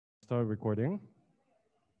start recording.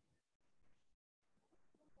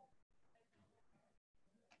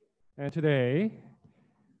 And today,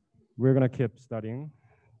 we're going to keep studying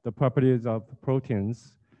the properties of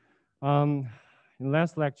proteins. In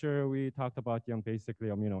last lecture, we talked about basically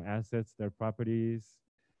amino acids, their properties,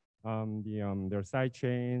 their side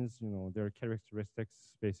chains, their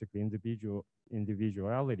characteristics, basically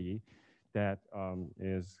individuality that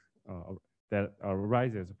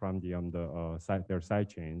arises from their side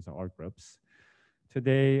chains or groups.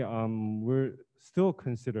 Today, we're still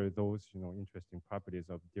consider those interesting properties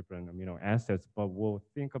of different amino acids, but we'll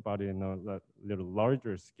think about it in a little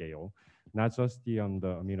larger scale, not just the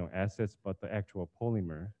amino acids, but the actual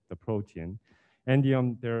polymer, the protein, and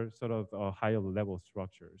their sort of higher level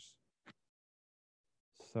structures.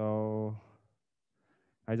 So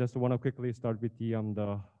I just want to quickly start with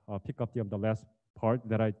pick up the last part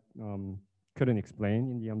that I couldn't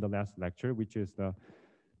explain in the last lecture, which is the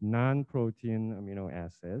non-protein amino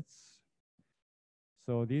acids.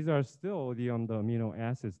 So these are still the amino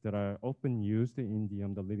acids that are often used in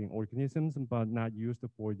the living organisms, but not used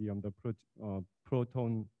for the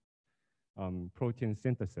protein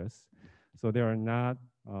synthesis. So they are not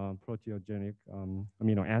proteogenic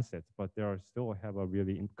amino acids, but they are still have a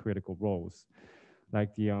really critical roles.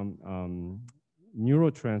 Like the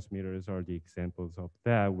neurotransmitters are the examples of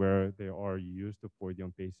that, where they are used for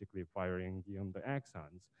basically firing the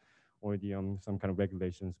axons, or some kind of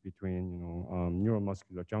regulations between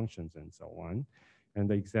neuromuscular junctions and so on. And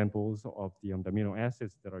the examples of the amino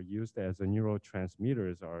acids that are used as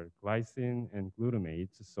neurotransmitters are glycine and glutamate.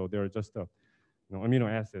 So they're just amino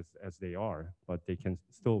acids as they are, but they can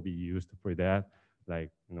still be used for that,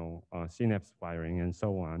 like synapse firing and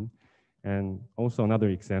so on. And also another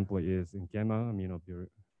example is in gamma aminobutyric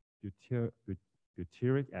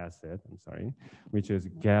acid, which is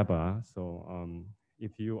GABA. So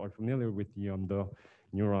if you are familiar with the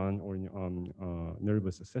neuron or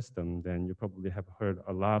nervous system, then you probably have heard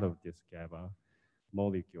a lot of this GABA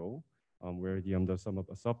molecule, where some of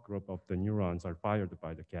a subgroup of the neurons are fired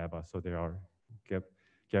by the GABA. So they are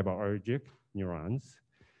GABAergic neurons.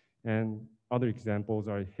 And other examples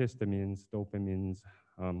are histamines, dopamines,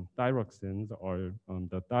 thyroxines, or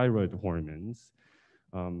the thyroid hormones.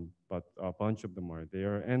 But a bunch of them are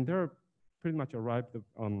there, and they're pretty much arise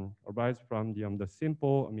from the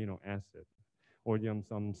simple amino acid, or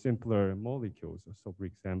some simpler molecules. So, for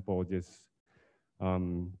example, this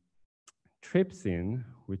trypsin,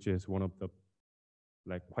 which is one of the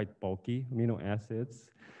quite bulky amino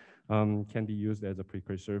acids, can be used as a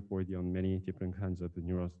precursor for many different kinds of the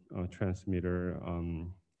neurotransmitter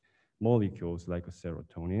molecules, like a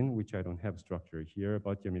serotonin, which I don't have structure here,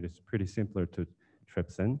 but it's pretty similar to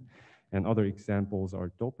trypsin. And other examples are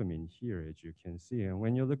dopamine here, as you can see. And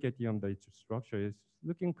when you look at the structure, it's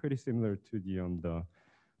looking pretty similar to the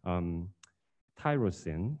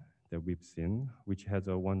tyrosine that we've seen, which has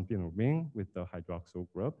a one ring with the hydroxyl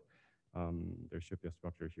group. There should be a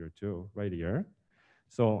structure here too, right here.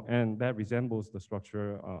 So, and that resembles the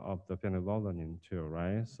structure of the phenylalanine too,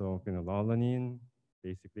 right? So phenylalanine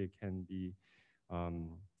basically can be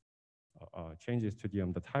changes to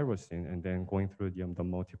the tyrosine, and then going through the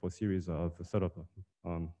multiple series of sort of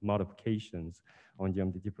modifications on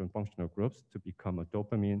the different functional groups to become a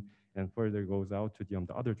dopamine, and further goes out to the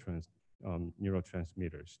other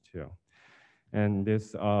neurotransmitters too. And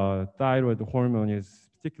this thyroid hormone is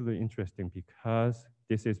particularly interesting because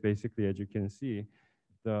this is basically, as you can see,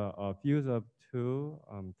 the fuse of two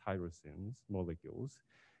tyrosine molecules,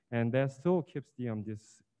 and that still keeps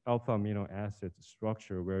this alpha amino acid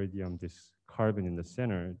structure, where this carbon in the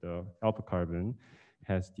center, the alpha carbon,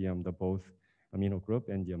 has the both amino group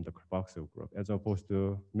and the carboxyl group, as opposed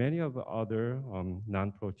to many of the other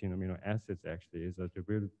non-protein amino acids. Actually, is a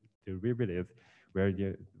derivative where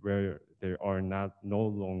there are no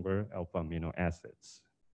longer alpha amino acids.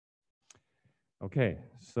 Okay,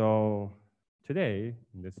 so today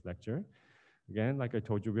in this lecture, again, like I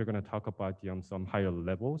told you, we're going to talk about some higher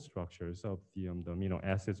level structures of the amino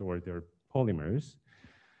acids or their polymers.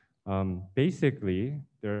 Basically,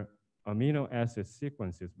 they're amino acid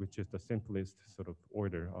sequences, which is the simplest sort of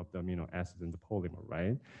order of the amino acids in the polymer,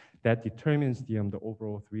 right? That determines the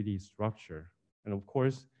overall 3D structure. And of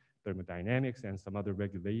course, thermodynamics and some other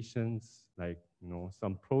regulations, like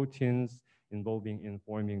some proteins involving in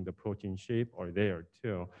forming the protein shape are there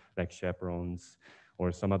too, like chaperones,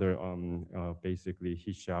 or some other basically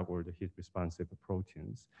heat shock or the heat responsive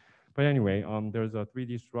proteins. But anyway, there's a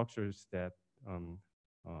 3D structures that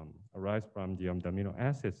arise from the amino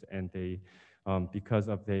acids, and they because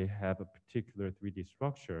of they have a particular 3D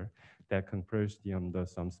structure that confers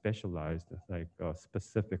some specialized, like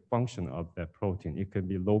specific function of that protein. It could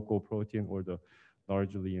be local protein or the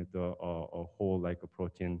largely the a whole like a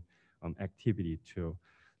protein activity too.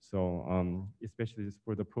 So especially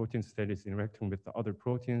for the proteins that is interacting with the other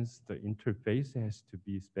proteins, the interface has to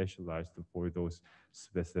be specialized for those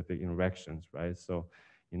specific interactions, right? So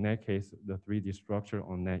in that case, the 3D structure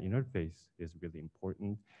on that interface is really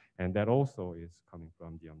important. And that also is coming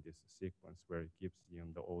from this sequence where it gives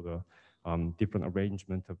all the different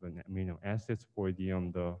arrangement of an amino acids for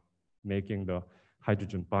the making the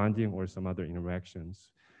hydrogen bonding or some other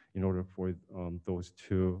interactions in order for those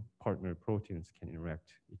two partner proteins can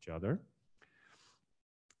interact each other.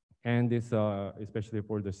 And this, especially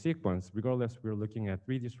for the sequence, regardless we're looking at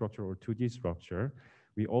 3D structure or 2D structure,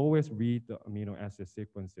 we always read the amino acid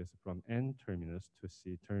sequences from N terminus to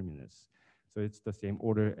C terminus. So it's the same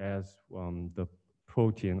order as the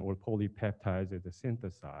protein or polypeptides is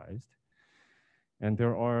synthesized. And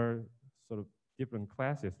there are sort of different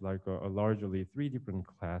classes, like largely 3 different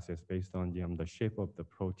classes based on the shape of the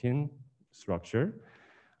protein structure,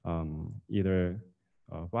 either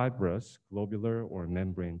fibrous, globular, or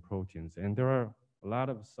membrane proteins. And there are a lot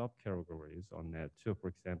of subcategories on that too. For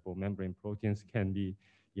example, membrane proteins can be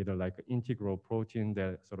either like an integral protein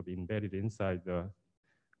that sort of embedded inside the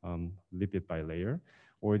lipid bilayer,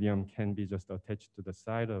 or can be just attached to the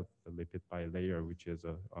side of the lipid bilayer, which is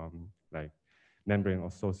a like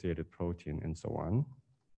membrane-associated protein and so on.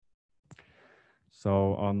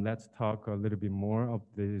 So let's talk a little bit more of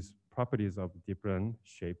these properties of different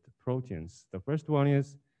shaped proteins. The first one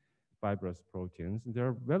is fibrous proteins.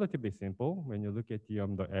 They're relatively simple when you look at the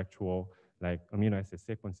actual like amino acid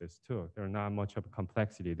sequences too. There's not much of a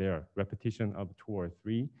complexity there. Repetition of 2 or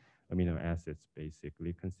 3 amino acids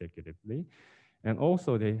basically consecutively. And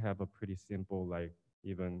also they have a pretty simple like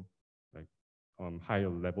even like higher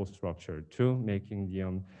level structure too, making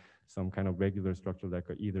the some kind of regular structure like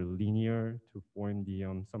either linear to form the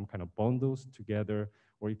some kind of bundles together,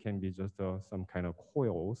 or it can be just some kind of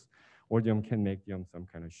coils, or can make some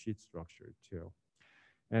kind of sheet structure too.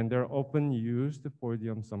 And they're often used for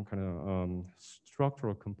some kind of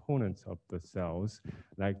structural components of the cells,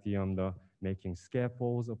 like the making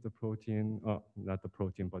scaffolds of the protein, not the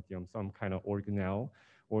protein, but some kind of organelle,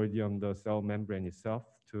 or the cell membrane itself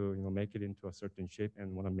to make it into a certain shape and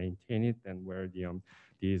want to maintain it, and where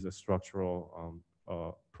these structural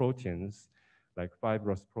proteins, like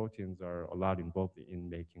fibrous proteins, are a lot involved in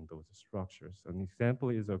making those structures. An example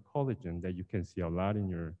is a collagen that you can see a lot in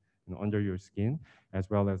your under your skin, as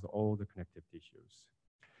well as all the connective tissues.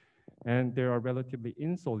 And they are relatively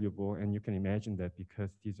insoluble, and you can imagine that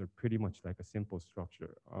because these are pretty much like a simple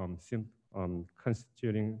structure,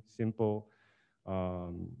 constituting simple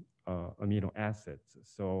amino acids.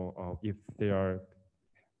 So if they are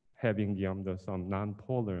having some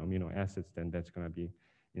non-polar amino acids, then that's going to be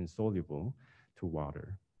insoluble to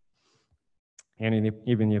water. And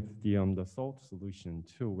even if the salt solution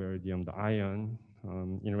too, where the ion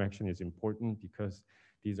interaction is important, because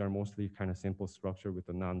these are mostly kind of simple structure with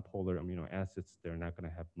the non-polar amino acids, they're not going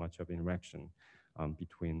to have much of interaction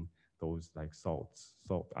between those like salt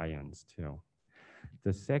ions too.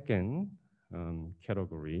 The second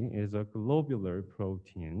category is a globular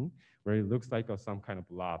protein, where it looks like some kind of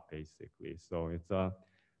blob basically. So it's a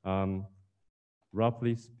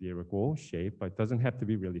roughly spherical shape, but it doesn't have to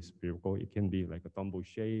be really spherical. It can be like a dumbbell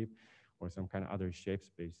shape or some kind of other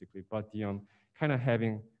shapes basically, but kind of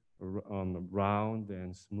having round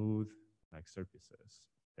and smooth like surfaces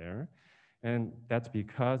there. And that's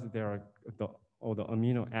because there are all the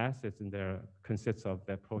amino acids in there consists of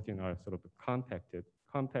that protein are sort of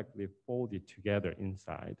compactly folded together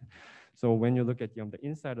inside. So when you look at the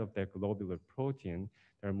inside of that globular protein,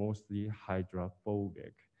 they're mostly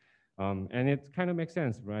hydrophobic. And it kind of makes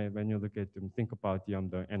sense, right? When you look at them, think about the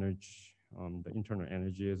energy, the internal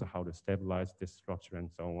energies, how to stabilize this structure and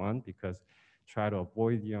so on, because try to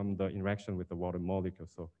avoid the interaction with the water molecule.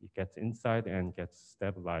 So it gets inside and gets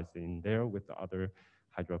stabilized in there with the other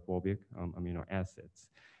hydrophobic amino acids.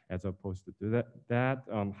 As opposed to that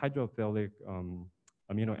hydrophilic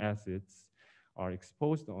amino acids are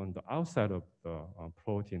exposed on the outside of the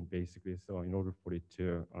protein, basically. So in order for it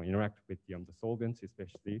to interact with the solvents,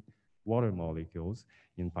 especially water molecules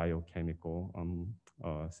in biochemical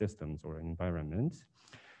systems or environments.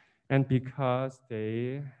 And because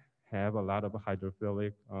they have a lot of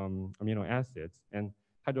hydrophilic amino acids, and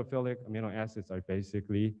hydrophilic amino acids are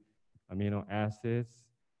basically amino acids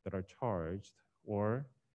that are charged or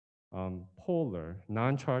polar,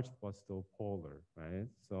 non-charged but still polar, right?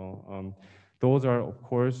 So those are, of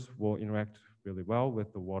course, will interact really well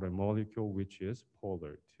with the water molecule, which is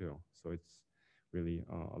polar too. So it's really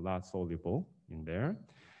a lot soluble in there.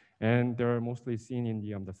 And they're mostly seen in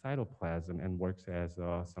the cytoplasm and works as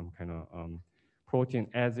some kind of protein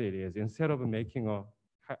as it is. Instead of making a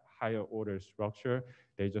higher order structure,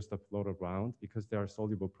 they just float around because they are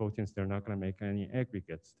soluble proteins. They're not going to make any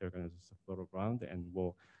aggregates. They're going to just float around and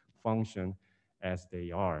will function as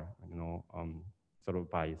they are, sort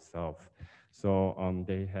of by itself. So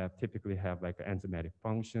they typically have like enzymatic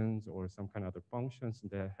functions or some kind of other functions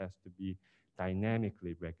that has to be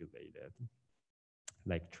dynamically regulated,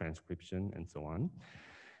 like transcription and so on.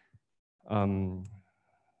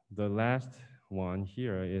 The last one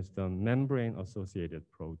here is the membrane-associated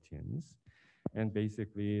proteins. And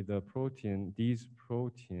basically these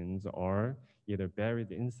proteins are either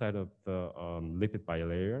buried inside of the lipid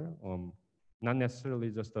bilayer, not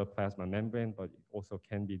necessarily just the plasma membrane, but also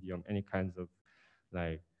can be any kinds of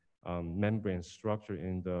like membrane structure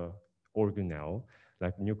in the organelle,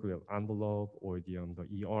 like nuclear envelope or the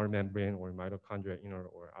ER membrane or mitochondrial inner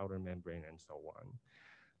or outer membrane and so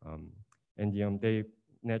on. And they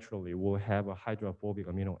naturally will have a hydrophobic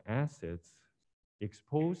amino acids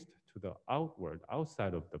exposed to the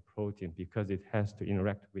outside of the protein because it has to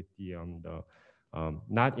interact with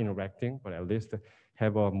not interacting, but at least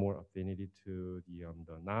have a more affinity to the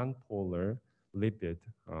non-polar lipid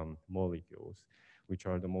molecules, which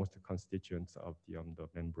are the most constituents of the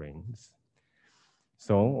membranes.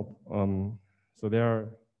 So, so they are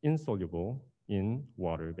insoluble in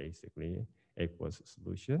water, basically, aqueous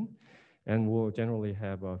solution, and will generally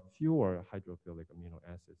have fewer hydrophilic amino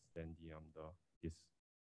acids than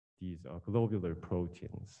these globular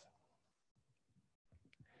proteins.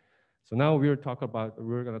 So now we're going to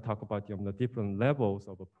talk about the different levels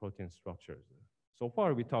of a protein structures. So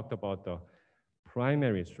far, we talked about the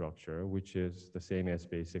primary structure, which is the same as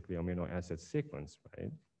basically amino acid sequence,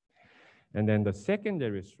 right? And then the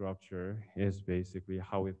secondary structure is basically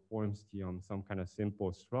how it forms some kind of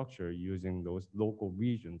simple structure using those local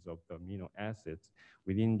regions of the amino acids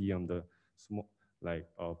within the small, like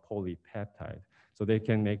polypeptide. So they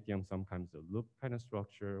can make some kinds of loop kind of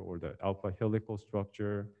structure or the alpha helical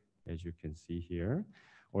structure, as you can see here,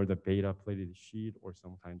 or the beta plated sheet or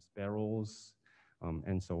sometimes spirals,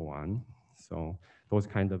 and so on. So those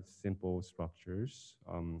kind of simple structures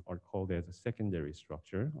are called as a secondary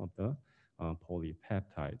structure of the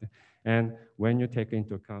polypeptide. And when you take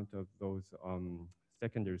into account of those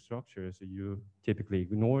secondary structures, you typically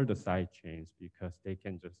ignore the side chains because they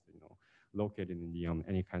can just located in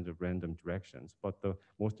any kinds of random directions. But the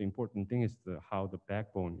most important thing is how the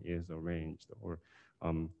backbone is arranged or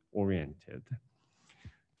oriented.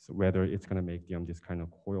 So whether it's going to make this kind of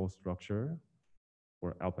coil structure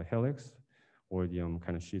or alpha helix, or the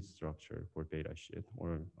kind of sheet structure for beta sheet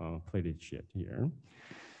or plated sheet here.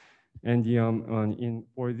 And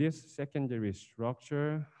for this secondary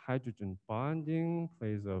structure, hydrogen bonding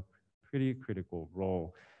plays a pretty critical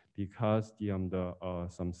role because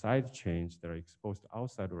some side chains that are exposed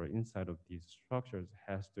outside or inside of these structures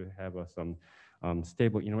has to have some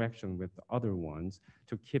stable interaction with the other ones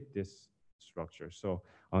to keep this structure. So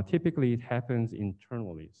typically it happens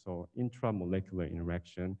internally. So intramolecular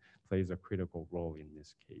interaction plays a critical role in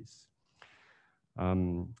this case.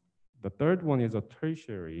 The third one is a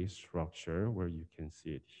tertiary structure where you can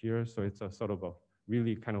see it here. So it's a sort of a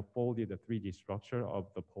really kind of folded 3D structure of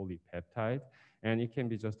the polypeptide, and it can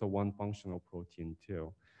be just a one functional protein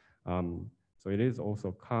too. So it is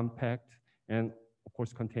also compact and of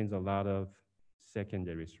course contains a lot of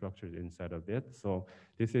secondary structures inside of it. So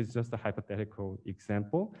this is just a hypothetical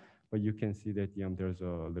example, but you can see that there's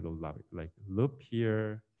a little like loop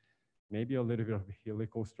here, maybe a little bit of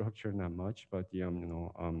helical structure, not much, but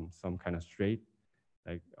some kind of straight,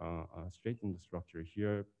 like straightened structure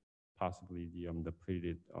here, possibly the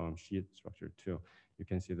plated sheet structure too. You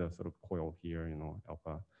can see the sort of coil here,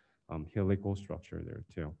 alpha helical structure there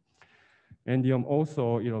too. And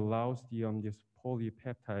also it allows this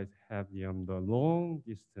polypeptides have the long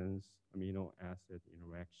distance amino acid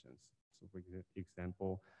interactions. So for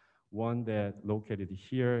example, one that located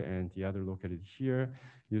here and the other located here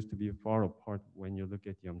used to be far apart when you look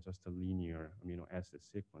at just a linear amino acid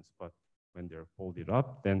sequence. But when they're folded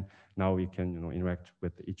up, then now we can interact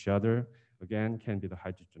with each other. Again, can be the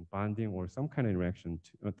hydrogen bonding or some kind of interaction,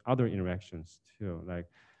 other interactions too, like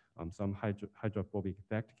some hydrophobic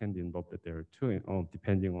effect can be involved there too,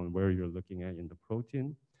 depending on where you're looking at in the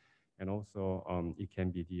protein. And also it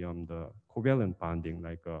can be the covalent bonding,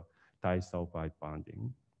 like disulfide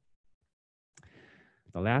bonding.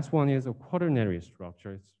 The last one is a quaternary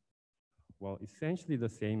structure. It's, well, essentially the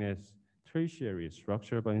same as tertiary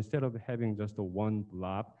structure, but instead of having just the one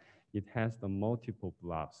blob, it has the multiple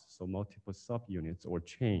blobs, so multiple subunits or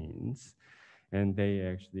chains, and they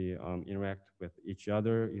actually interact with each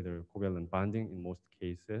other, either covalent bonding in most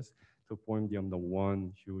cases, to form the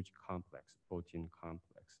one huge complex, protein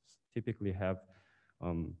complex. Typically have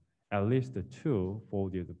at least the two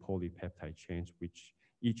folded polypeptide chains, which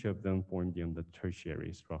each of them form the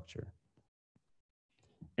tertiary structure.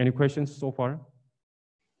 Any questions so far?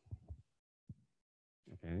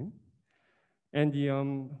 Okay.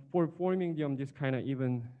 And for forming this kind of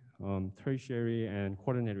even tertiary and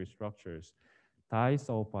quaternary structures,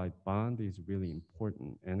 disulfide bond is really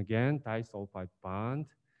important. And again, disulfide bond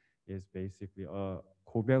is basically a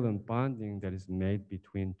covalent bonding that is made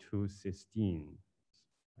between two cysteines,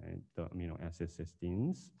 right? The amino acid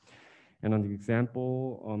cysteines. And on the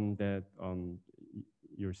example that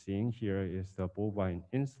you're seeing here is the bovine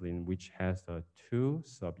insulin, which has two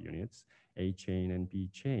subunits, A chain and B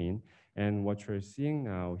chain. And what you're seeing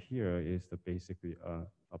now here is basically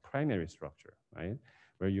a primary structure, right?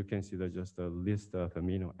 Where you can see just a list of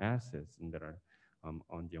amino acids that are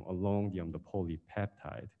along the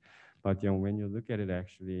polypeptide. But when you look at it,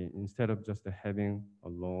 actually, instead of just having a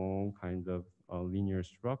long kind of linear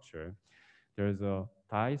structure, there's a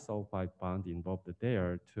disulfide bond involved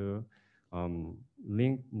there to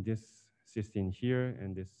link this cysteine here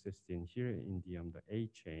and this cysteine here in the A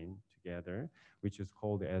chain together, which is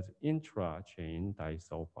called as intra-chain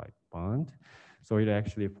disulfide bond. So it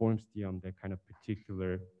actually forms that kind of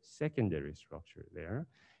particular secondary structure there.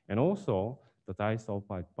 And also, the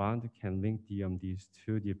disulfide bond can link these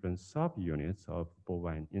two different subunits of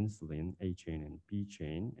bovine insulin, A chain and B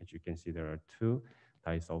chain. As you can see, there are two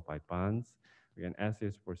disulfide bonds. Again, S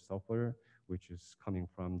is for sulfur, which is coming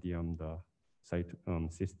from the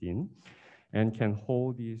cysteine, and can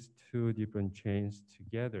hold these two different chains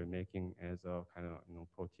together, making as a kind of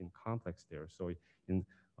protein complex there. So it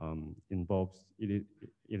involves the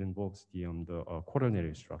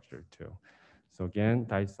quaternary structure too. So again,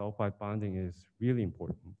 disulfide bonding is really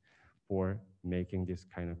important for making this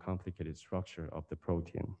kind of complicated structure of the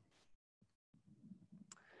protein.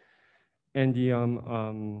 And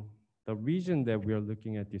the reason that we are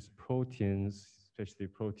looking at these proteins, especially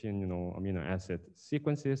protein, amino acid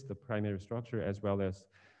sequences, the primary structure, as well as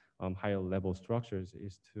higher level structures,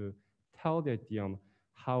 is to tell that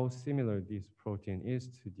how similar this protein is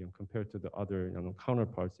to compared to the other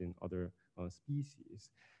counterparts in other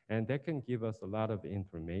species. And that can give us a lot of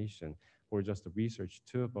information for just the research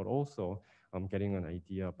too, but also getting an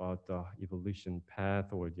idea about the evolution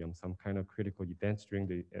path or some kind of critical events during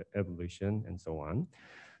the evolution and so on.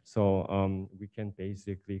 So we can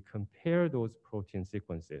basically compare those protein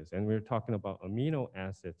sequences. And we're talking about amino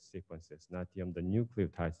acid sequences, not the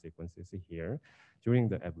nucleotide sequences here during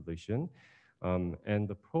the evolution. And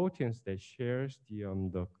the proteins that shares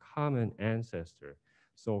the common ancestor.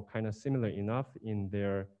 So kind of similar enough in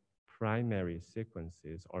their primary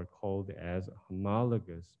sequences are called as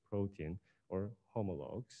homologous protein or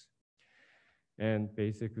homologs. And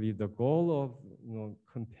basically the goal of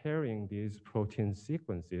comparing these protein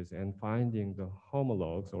sequences and finding the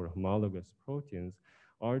homologs or homologous proteins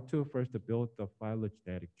are to first build the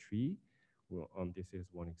phylogenetic tree. Well, this is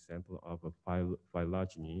one example of a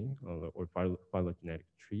phylogeny or phylogenetic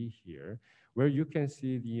tree here, where you can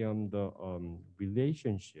see the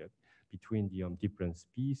relationship between the different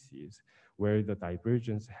species, where the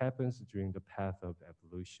divergence happens during the path of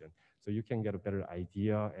evolution. So you can get a better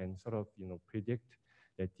idea and sort of predict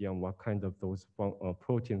that what kind of those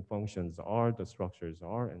protein functions are, the structures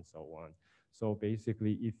are, and so on. So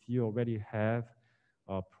basically, if you already have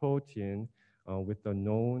a protein with the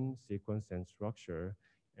known sequence and structure,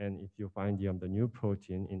 and if you find the new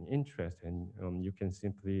protein in interest, and you can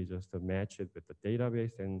simply just match it with the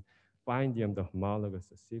database and find the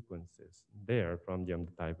homologous sequences there from the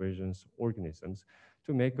divergence organisms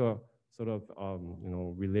to make a sort of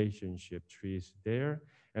relationship trees there.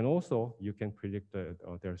 And also you can predict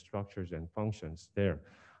their structures and functions there.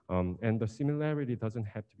 And the similarity doesn't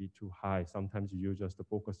have to be too high. Sometimes you just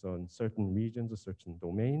focus on certain regions or certain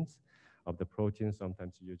domains of the protein.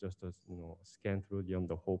 Sometimes you just scan through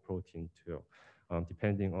the whole protein too,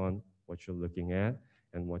 depending on what you're looking at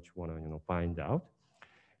and what you want to find out.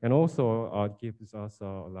 And also it gives us a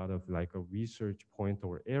lot of like a research point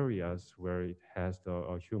or areas where it has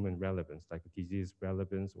the human relevance, like disease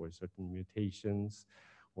relevance or certain mutations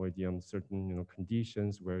or the certain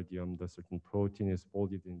conditions where the certain protein is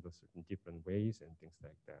folded in the certain different ways and things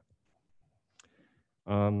like that.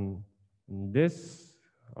 This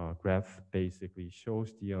graph basically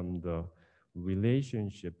shows the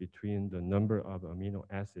relationship between the number of amino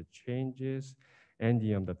acid changes and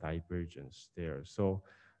the divergence there. So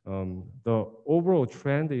the overall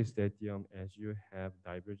trend is that as you have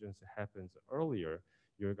divergence happens earlier,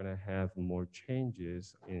 you're going to have more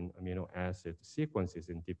changes in amino acid sequences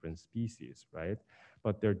in different species, right?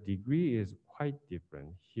 But their degree is quite different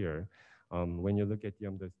here. When you look at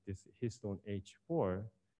this histone H4,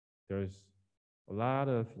 there's a lot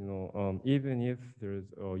of, even if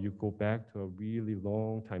you go back to a really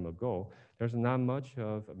long time ago, there's not much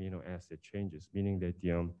of amino acid changes, meaning that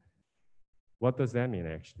what does that mean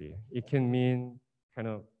actually? It can mean kind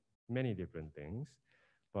of many different things,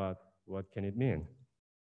 but what can it mean?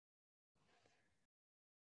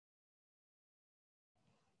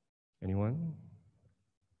 Anyone?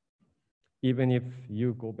 Even if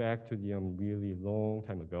you go back to the really long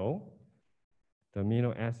time ago, the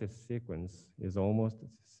amino acid sequence is almost the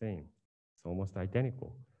same. It's almost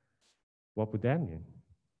identical. What would that mean?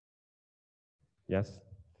 Yes?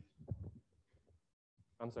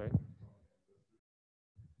 I'm sorry.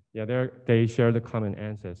 Yeah, they share the common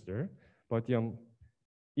ancestor, but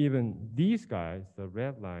even these guys, the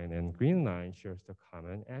red line and green line, shares the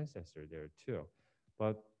common ancestor there too.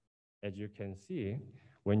 But as you can see,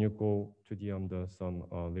 when you go to some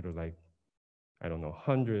little like, I don't know,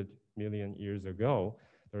 100 million years ago,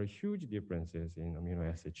 there are huge differences in amino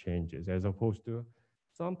acid changes, as opposed to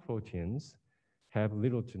some proteins have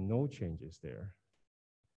little to no changes there.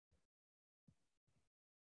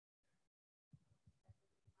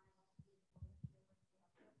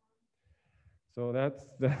 So that's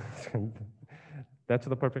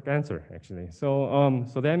the perfect answer, actually. So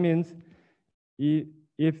that means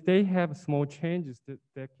if they have small changes,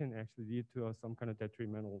 that can actually lead to some kind of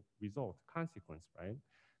detrimental result, consequence, right?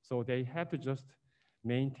 So they have to just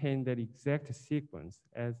maintain that exact sequence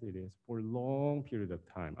as it is for a long period of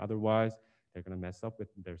time. Otherwise, they're going to mess up with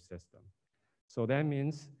their system. So that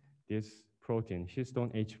means this protein,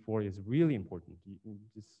 histone H4, is really important.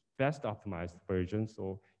 It's best optimized version,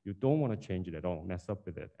 so you don't want to change it at all, mess up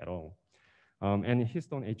with it at all. And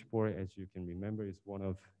histone H4, as you can remember, is one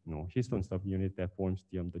of histone subunit that forms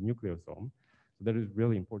the nucleosome. So that is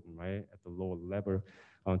really important, right, at the lower level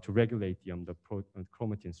to regulate the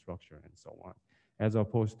chromatin structure and so on, as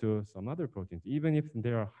opposed to some other proteins. Even if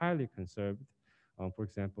they are highly conserved, for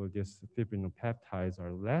example, these fibrinopeptides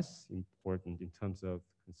are less important in terms of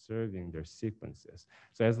conserving their sequences.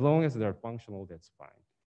 So as long as they're functional, that's fine.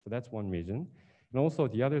 So that's one reason. And also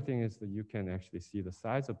the other thing is that you can actually see the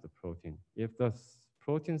size of the protein. If the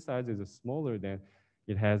protein size is smaller, then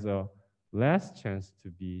it has a less chance to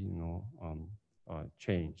be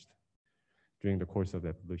changed during the course of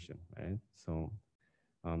evolution, right? So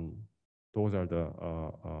those are the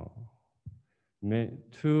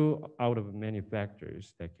two out of many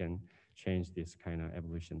factors that can change this kind of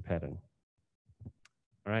evolution pattern.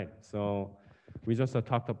 All right, so we just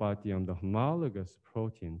talked about the homologous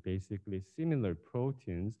protein, basically similar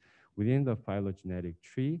proteins within the phylogenetic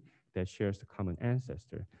tree that shares the common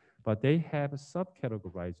ancestor. But they have a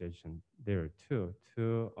subcategorization there too,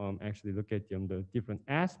 to actually look at the different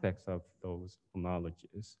aspects of those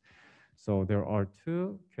homologies. So there are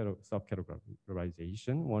two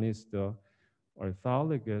subcategorization. One is the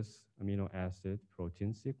orthologous amino acid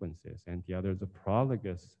protein sequences, and the other is the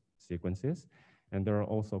prologous sequences. And they're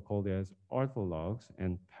also called as orthologs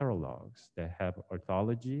and paralogs that have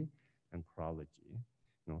orthology and prology.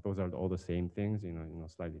 Those are all the same things in a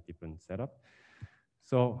slightly different setup.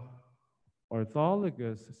 So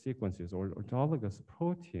orthologous sequences or orthologous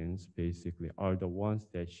proteins basically are the ones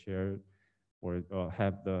that share or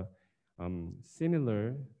have the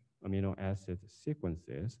similar amino acid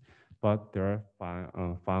sequences, but they're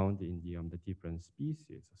found in the different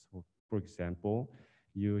species. So for example,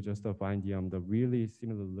 you just find the really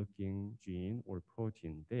similar looking gene or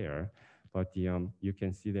protein there, but you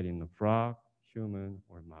can see that in the frog, human,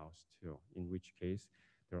 or mouse too, in which case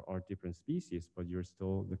there are different species, but you're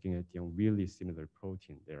still looking at really similar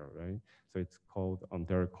protein there, right? So it's called,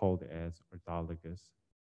 they're called as orthologous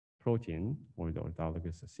protein or the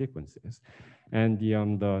orthologous sequences. And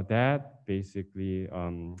that basically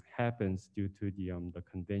happens due to the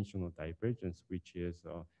conventional divergence, which is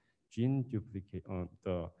gene duplicate,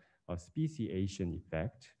 the speciation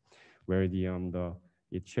effect, where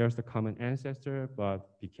it shares the common ancestor,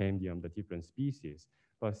 but became the different species.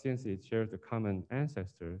 But since it shares the common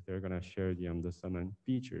ancestor, they're going to share the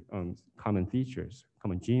common features,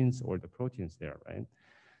 common genes or the proteins there, right?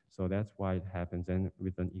 So that's why it happens. And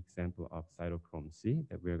with an example of cytochrome C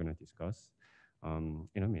that we're going to discuss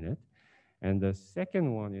in a minute. And the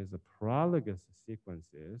second one is the prologous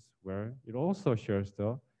sequences, where it also shares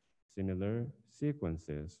the similar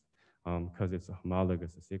sequences because it's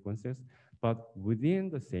homologous sequences, but within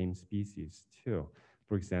the same species too.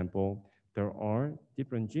 For example, there are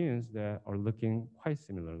different genes that are looking quite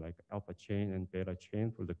similar, like alpha chain and beta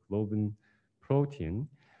chain for the globin protein,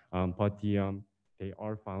 but they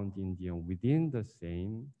are found in within the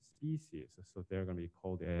same species, so they're going to be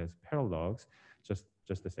called as paralogs.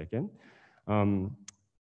 Just a second.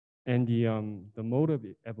 And the mode of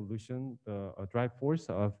evolution, the drive force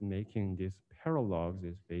of making these paralogs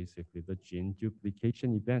is basically the gene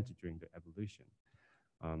duplication event during the evolution.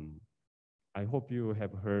 Um, I hope you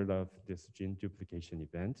have heard of this gene duplication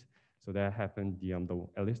event. So that happened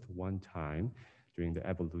at least one time during the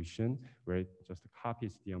evolution, where it just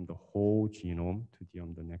copies the whole genome to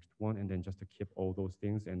the next one, and then just to keep all those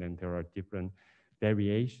things. And then there are different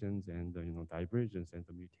variations and divergence, and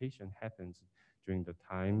the mutation happens during the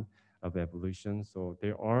time of evolution. So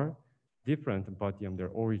they are different, but their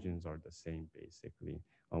origins are the same basically.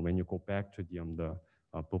 When you go back to the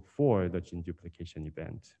before the gene duplication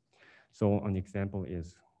event. So an example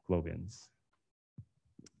is globins.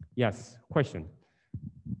 Yes, question.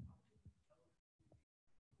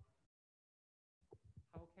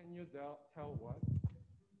 How can you tell what?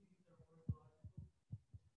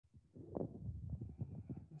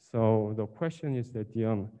 So the question is that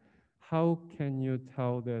how can you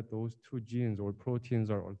tell that those two genes or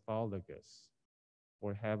proteins are orthologous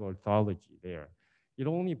or have orthology there? It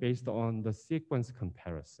only based on the sequence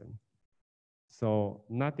comparison. So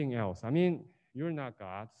nothing else. I mean, you're not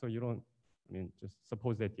God, so you don't, I mean, just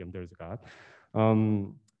suppose that there's God.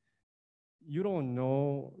 You don't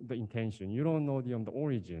know the intention. You don't know the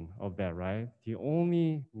origin of that, right? The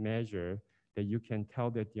only measure that you can tell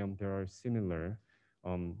that they are similar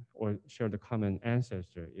or share the common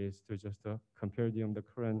ancestor is to just compare the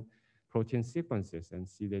current protein sequences and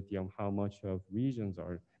see that how much of regions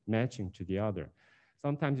are matching to the other.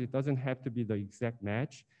 Sometimes it doesn't have to be the exact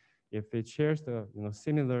match. If it shares the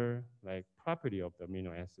similar like property of the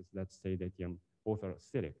amino acids, let's say that both are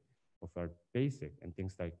acidic, both are basic, and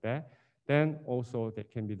things like that, then also there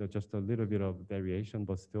can be just a little bit of variation,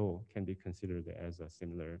 but still can be considered as a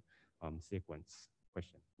similar sequence.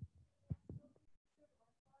 Question.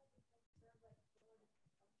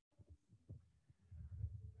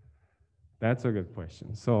 That's a good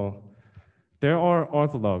question. So there are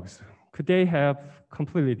orthologs. Could they have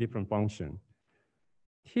completely different function?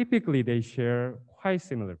 Typically, they share quite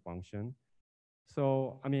similar function.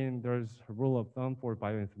 So, I mean, there's a rule of thumb for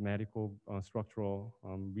bioinformatical structural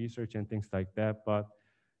research and things like that, but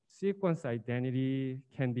sequence identity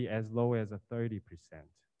can be as low as a 30%.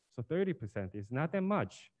 So 30% is not that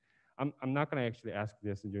much. I'm not going to actually ask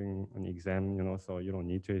this during an exam, so you don't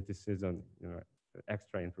need to. This is an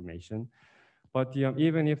extra information. But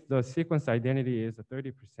even if the sequence identity is a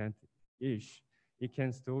 30%-ish, it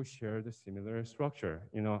can still share the similar structure,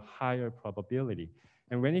 higher probability.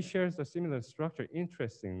 And when it shares a similar structure,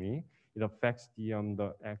 interestingly, it affects the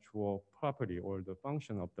actual property or the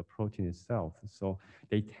function of the protein itself. So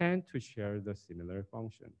they tend to share the similar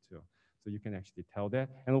function too. So you can actually tell that.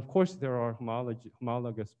 And of course, there are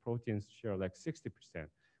homologous proteins share like 60%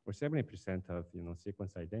 or 70% of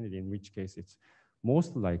sequence identity, in which case it's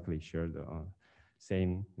most likely share the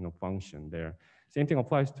same function there. Same thing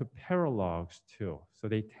applies to paralogs too. So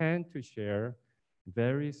they tend to share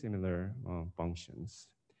very similar functions.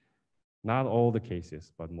 Not all the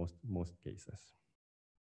cases, but most cases.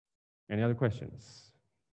 Any other questions?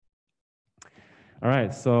 All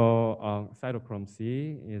right, so cytochrome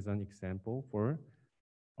C is an example for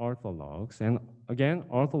orthologs. And again,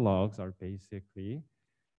 orthologs are basically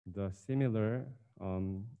the similar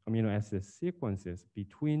amino acid sequences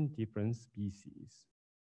between different species,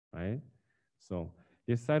 right? So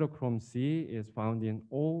this cytochrome C is found in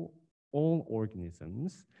all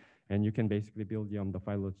organisms, and you can basically build the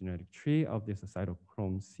phylogenetic tree of this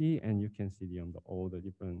cytochrome C, and you can see all the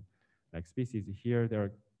different like species here.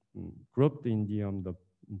 They're grouped in the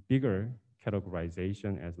bigger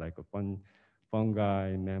categorization as like a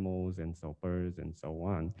fungi, mammals, and so birds, and so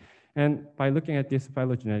on. And by looking at this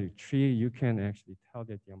phylogenetic tree, you can actually tell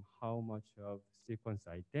that how much of sequence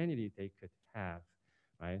identity they could have,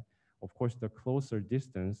 right? Of course, the closer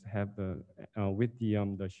distance have the with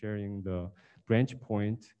the sharing the branch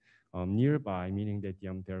point nearby, meaning that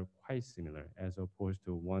they're quite similar, as opposed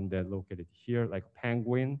to one that located here, like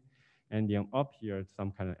penguin, and up here,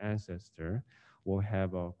 some kind of ancestor will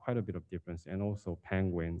have quite a bit of difference, and also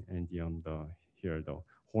penguin and here the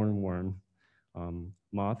hornworm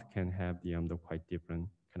moth can have the quite different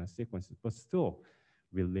kind of sequences, but still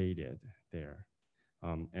related there.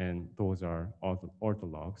 and those are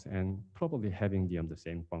orthologs and probably having the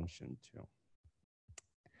same function too.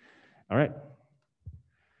 All right.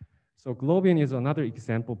 So globin is another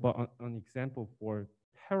example, but an example for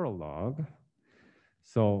paralog.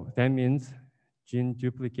 So that means gene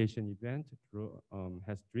duplication event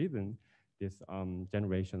has driven this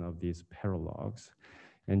generation of these paralogs.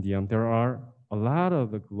 And there are a lot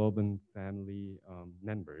of the globin family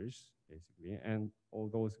members, basically, and all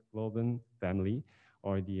those globin family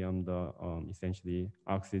are the essentially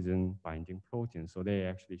oxygen binding proteins. So they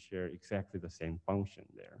actually share exactly the same function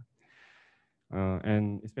there.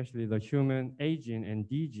 And especially the human A gene and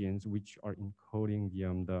D genes, which are encoding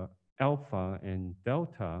the alpha and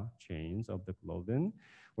delta chains of the globin,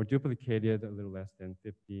 were duplicated a little less than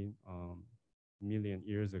 50 million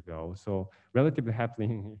years ago. So relatively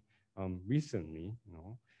happening recently,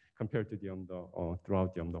 compared to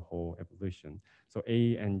throughout the whole evolution. So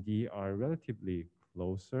A and D are relatively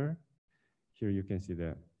closer. Here you can see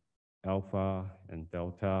the alpha and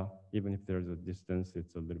delta. Even if there's a distance,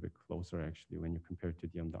 it's a little bit closer actually when you compare to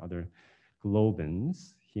the other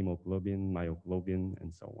globins, hemoglobin, myoglobin,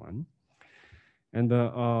 and so on. And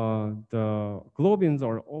the globins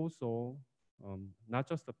are also not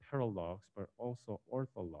just the paralogs, but also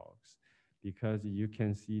orthologs, because you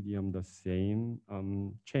can see the same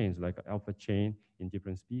chains, like alpha chain in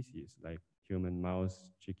different species, like human,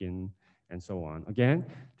 mouse, chicken, and so on. Again,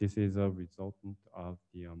 this is a resultant of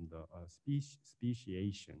the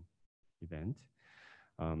speciation event,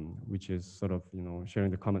 which is sort of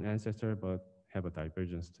sharing the common ancestor, but have a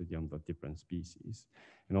divergence to the different species.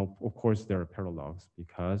 And of course, there are paralogs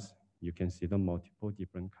because you can see the multiple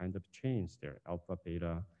different kind of chains there, alpha,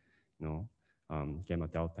 beta, gamma,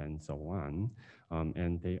 delta, and so on.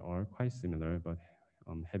 And they are quite similar, but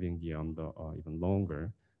having the even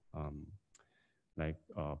longer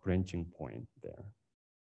branching point there.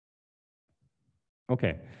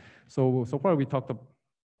 Okay, so far we talked about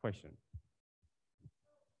question.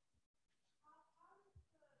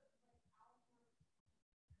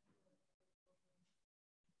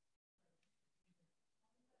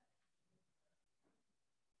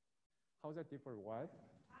 How's that differ? What?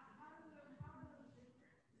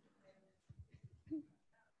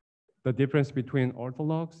 The difference between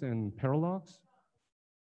orthologs and paralogs?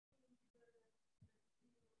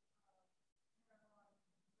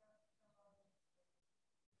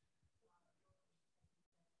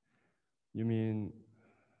 You mean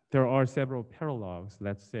there are several paralogs,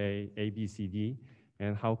 let's say A, B, C, D,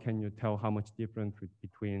 and how can you tell how much difference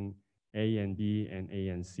between A and B and A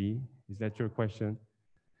and C? Is that your question?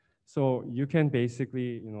 So you can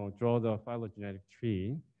basically, draw the phylogenetic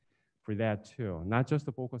tree for that too, not just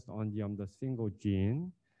to focus on the single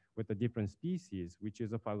gene with the different species, which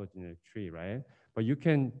is a phylogenetic tree, right? But you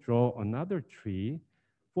can draw another tree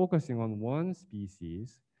focusing on one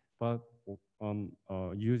species, but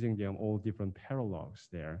using them all different paralogs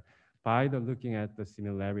there by looking at the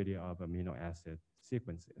similarity of amino acid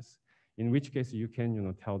sequences. In which case you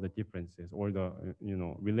can tell the differences or the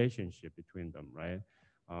relationship between them, right?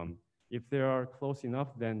 If they are close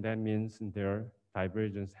enough, then that means their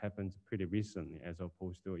divergence happens pretty recently, as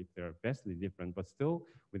opposed to if they're vastly different, but still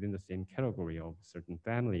within the same category of a certain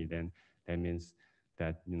family, then that means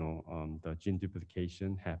that the gene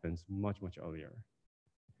duplication happens much, much earlier.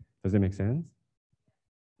 Does that make sense?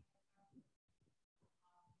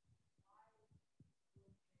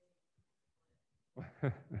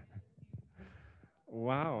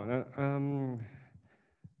 Wow.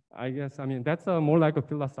 I guess, that's more like a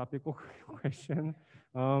philosophical question.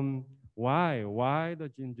 Why the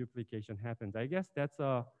gene duplication happens? I guess that's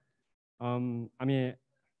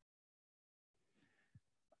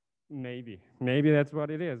maybe that's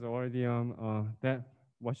what it is, or that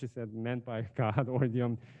what she said meant by God, or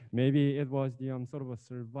maybe it was sort of a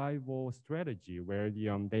survival strategy where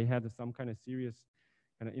they had some kind of serious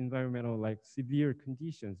kind of environmental, like severe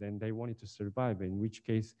conditions, and they wanted to survive. In which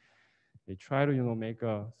case, they try to make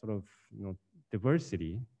a sort of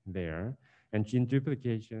diversity there, and gene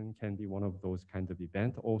duplication can be one of those kinds of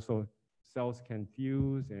events. Also, cells can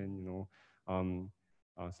fuse, and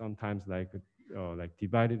sometimes like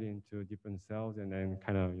divided into different cells, and then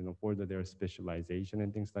kind of further their specialization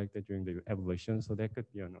and things like that during the evolution. So that could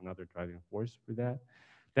be another driving force for that.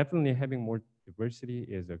 Definitely having more diversity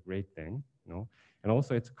is a great thing, and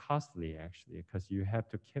also it's costly actually, because you have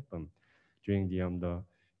to keep them during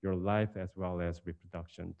your life as well as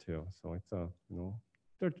reproduction too. So it's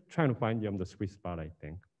they're trying to find the sweet spot, I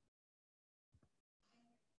think.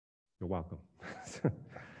 You're welcome.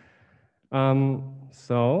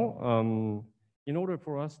 In order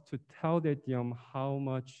for us to tell that how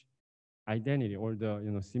much identity or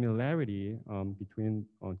the similarity between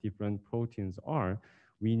different proteins are,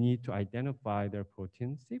 we need to identify their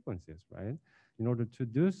protein sequences, right? In order to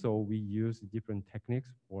do so, we use different techniques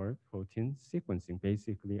for protein sequencing,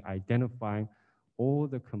 basically identifying all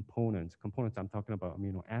the components. Components, I'm talking about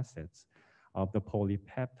amino acids of the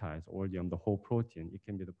polypeptides or the whole protein. It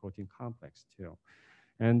can be the protein complex too.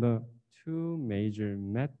 And the two major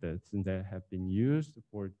methods that have been used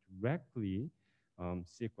for directly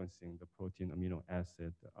sequencing the protein amino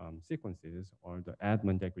acid sequences are the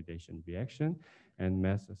Edman degradation reaction and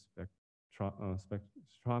mass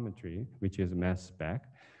spectrometry, which is mass spec.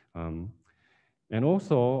 Um, and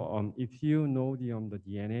also, if you know the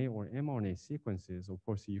DNA or mRNA sequences, of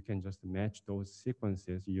course, you can just match those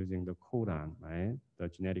sequences using the codon, right? The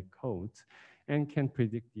genetic codes, and can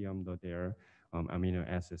predict their amino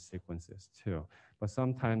acid sequences too. But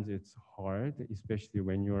sometimes it's hard, especially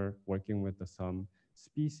when you're working with some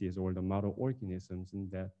species or the model organisms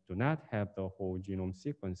that do not have the whole genome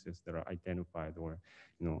sequences that are identified or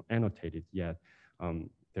annotated yet.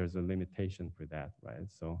 There's a limitation for that, right?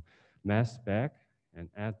 So mass spec and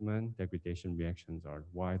Edman degradation reactions are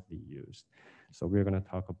widely used. So we're going to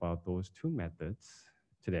talk about those two methods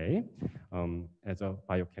today as a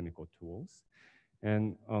biochemical tools.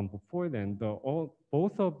 And before then,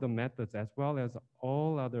 both of the methods, as well as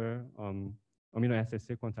all other amino acid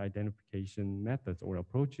sequence identification methods or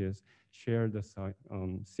approaches, share the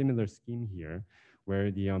similar scheme here,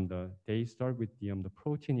 where they start with the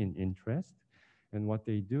protein in interest. And what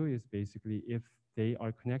they do is basically, if they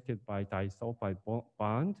are connected by disulfide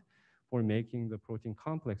bond for making the protein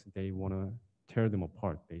complex, they want to tear them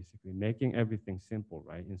apart, basically, making everything simple,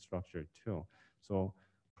 right, in structure too. So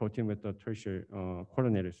protein with the tertiary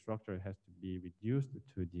coordinated structure has to be reduced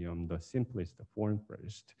to the simplest form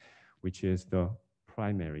first, which is the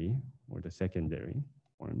primary or the secondary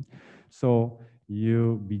form. So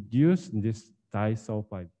you reduce this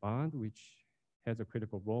disulfide bond, which has a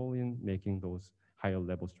critical role in making those higher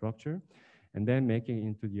level structure, and then making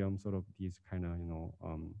into the sort of these kind of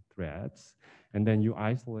threads, and then you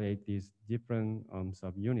isolate these different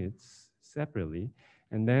subunits separately,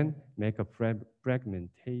 and then make a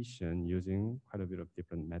fragmentation using quite a bit of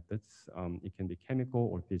different methods. It can be chemical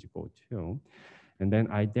or physical too. And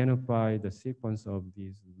then identify the sequence of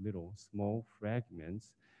these little small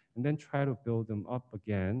fragments, and then try to build them up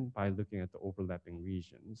again by looking at the overlapping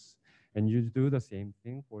regions. And you do the same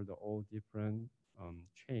thing for the all different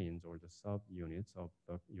chains or the subunits of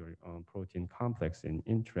your protein complex in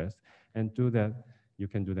interest, and do that. You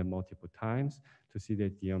can do that multiple times to see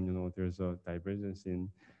that there's a divergence in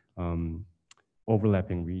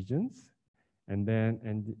overlapping regions, and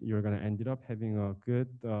you're going to end up having a good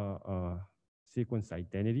sequence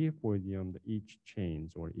identity for each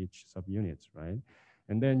chains or each subunits, right?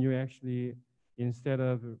 And then you actually, instead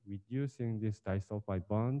of reducing this disulfide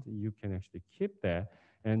bond, you can actually keep that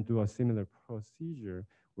and do a similar procedure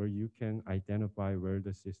where you can identify where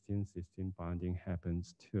the cysteine-cysteine bonding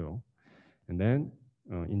happens too. And then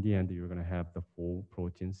in the end, you're going to have the full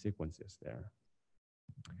protein sequences there.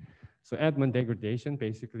 So Edman degradation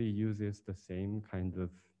basically uses the same kind of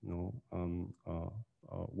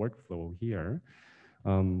workflow here,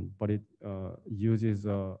 but it uses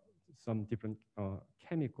some different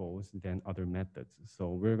chemicals than other methods. So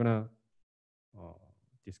we're gonna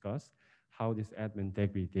discuss how this Edman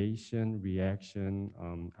degradation reaction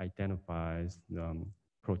identifies the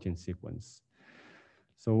protein sequence.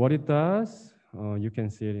 So what it does, you can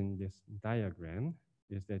see it in this diagram,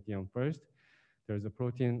 is that first, there's a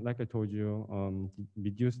protein, like I told you,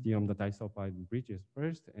 reduce the disulfide bridges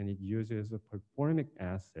first, and it uses a performic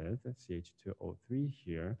acid, CH2O3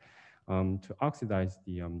 here, to oxidize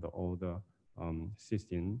all the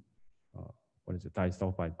cysteine,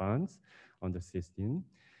 disulfide bonds on the cysteine,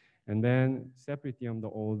 and then separate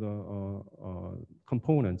all the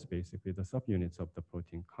components, basically the subunits of the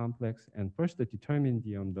protein complex, and first determine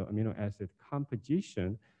the amino acid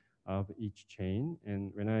composition of each chain.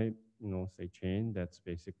 And when I say chain, that's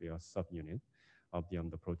basically a subunit of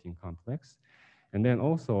the protein complex. And then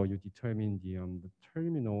also you determine the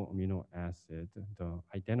terminal amino acid,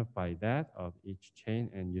 identify that of each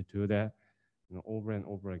chain, and you do that over and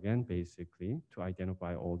over again, basically, to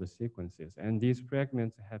identify all the sequences. And these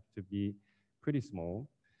fragments have to be pretty small,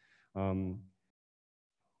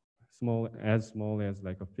 small as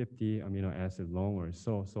like a 50 amino acid long or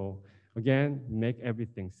so. So again, make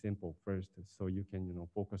everything simple first, so you can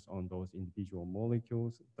focus on those individual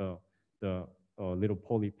molecules, the little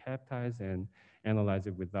polypeptides, and analyze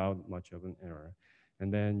it without much of an error.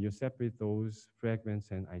 And then you separate those fragments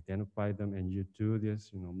and identify them, and you do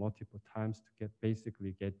this, multiple times to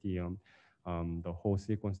basically get the whole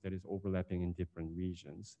sequence that is overlapping in different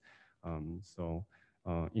regions. So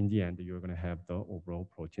in the end, you're going to have the overall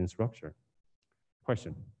protein structure.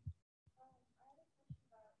 Question?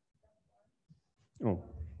 Oh.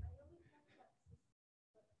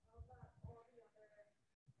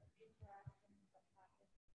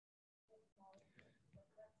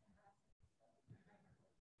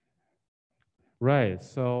 Right.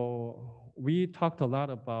 So we talked a lot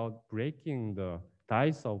about breaking the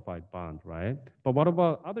disulfide bond, right? But what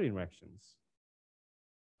about other interactions?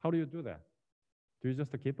 How do you do that? Do you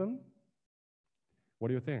just keep them? What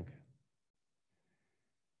do you think?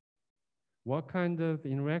 What kind of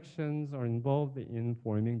interactions are involved in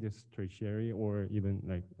forming this tertiary or even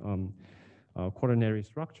like quaternary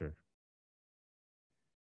structure?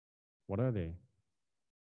 What are they?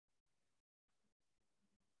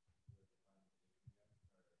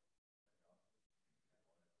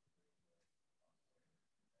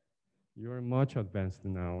 You're much advanced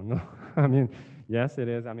now. No, I mean, yes, it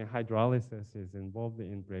is. I mean, hydrolysis is involved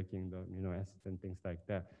in breaking the amino acids and things like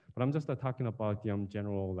that. But I'm just talking about the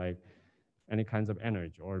general, like any kinds of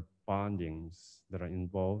energy or bondings that are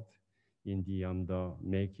involved in the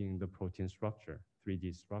making the protein structure,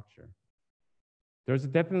 3D structure. There's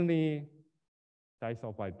definitely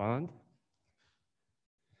disulfide bond.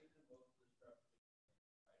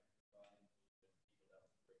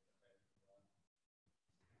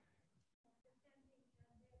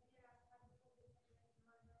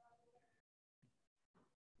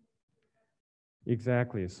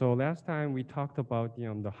 Exactly. So last time we talked about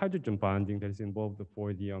the hydrogen bonding that is involved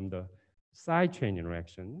for the side chain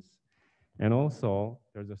interactions. And also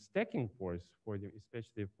there's a stacking force for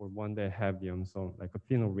especially for one that have so like a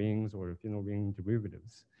phenyl rings or phenyl ring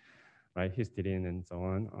derivatives, right? Histidine and so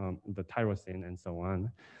on, the tyrosine and so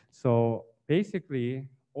on. So basically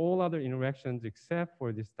all other interactions except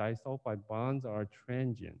for these disulfide bonds are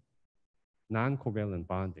transient, non-covalent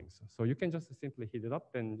bondings. So you can just simply heat it up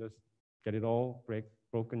and just get it all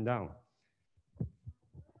broken down.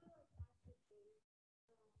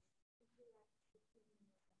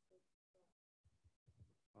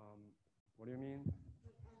 What do you mean?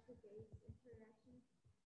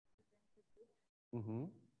 Mm-hmm.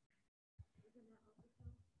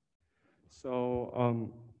 So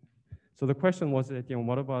the question was that,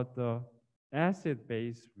 what about the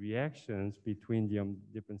acid-base reactions between the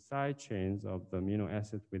different side chains of the amino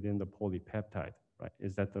acids within the polypeptide, right?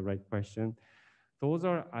 Is that the right question? Those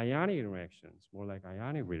are ionic interactions, more like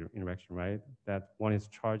ionic interaction, right? That one is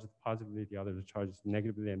charged positively, the other is charged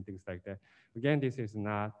negatively, and things like that. Again, this is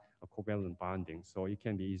not a covalent bonding, so it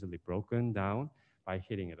can be easily broken down by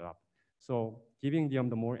heating it up. So giving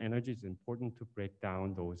the more energy is important to break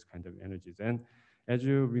down those kind of energies. And as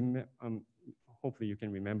you hopefully you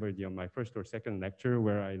can remember my first or second lecture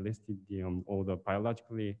where I listed all the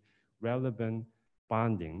biologically relevant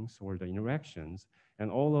bondings or the interactions,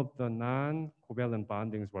 and all of the non-covalent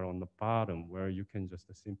bondings were on the bottom where you can just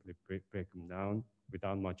simply break them down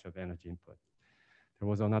without much of energy input. There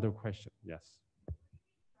was another question, yes.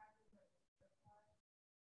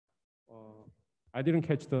 I didn't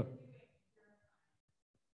catch the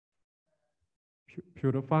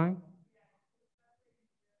purifying.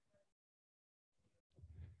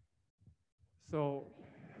 So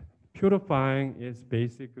purifying is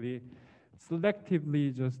basically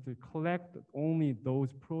selectively just to collect only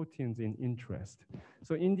those proteins in interest.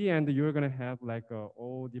 So in the end, you're gonna have like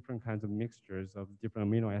all different kinds of mixtures of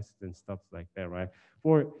different amino acids and stuff like that, right?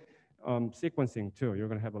 For sequencing too, you're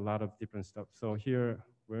gonna have a lot of different stuff. So here,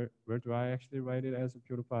 where do I actually write it as a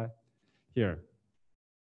purify? Here.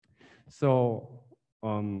 So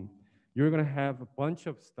you're gonna have a bunch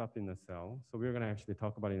of stuff in the cell. So we're gonna actually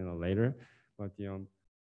talk about it later, but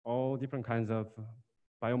all different kinds of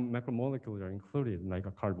biomacromolecules are included, like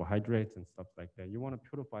carbohydrates and stuff like that. You want to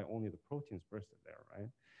purify only the proteins first there, right?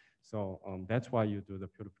 So that's why you do the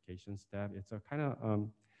purification step. It's a kind of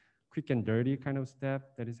quick and dirty kind of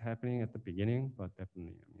step that is happening at the beginning, but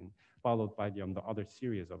definitely, followed by the other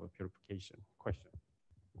series of a purification. Question?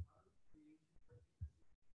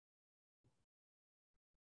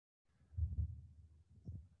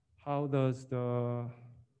 How does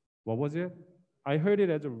what was it? I heard it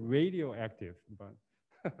as a radioactive, but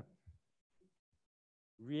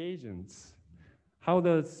reagents. How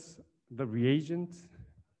does the reagent?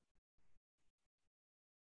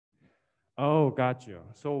 Oh, gotcha.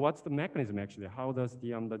 So what's the mechanism actually? How does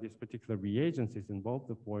this particular reagents is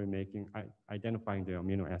involved for identifying the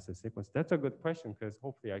amino acid sequence? That's a good question because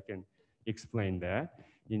hopefully I can explain that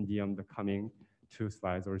in the coming 2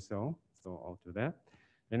 slides or so. So I'll do that.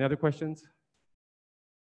 Any other questions?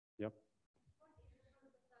 Yep.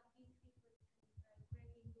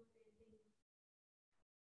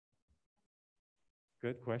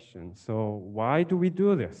 Good question. So why do we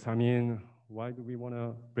do this? I mean, why do we want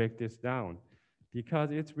to break this down?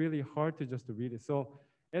 Because it's really hard to just read it. So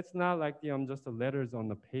it's not like just the letters on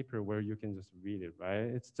the paper where you can just read it, right?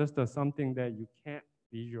 It's just something that you can't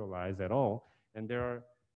visualize at all. And there are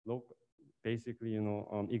basically,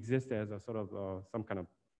 exist as a sort of some kind of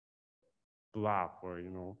block or,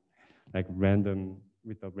 like random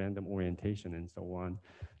with a random orientation and so on.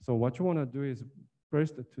 So what you want to do is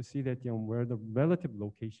first to see that where the relative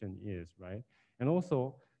location is, right? And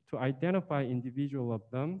also to identify individual of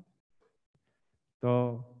them.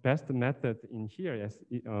 The best method in here,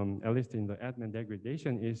 at least in the Edman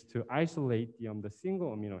degradation, is to isolate the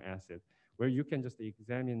single amino acid, where you can just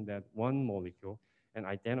examine that one molecule and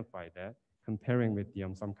identify that, comparing with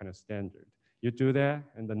some kind of standard. You do that,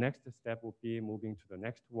 and the next step will be moving to the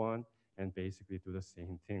next one and basically do the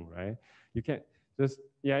same thing, right? You can't just,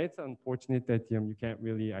 yeah, it's unfortunate that you can't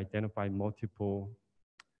really identify multiple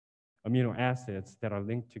amino acids that are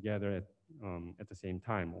linked together at the same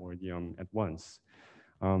time or at once.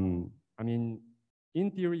 I mean,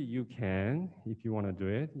 in theory, you can if you want to do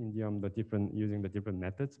it in using the different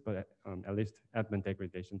methods, but at least Edman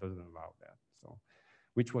degradation doesn't allow that. So,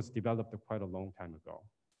 which was developed quite a long time ago.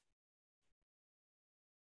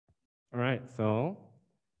 All right, so,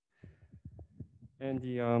 and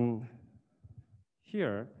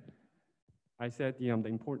here, I said the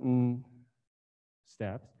important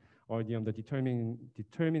steps or the determining the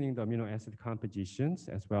amino acid compositions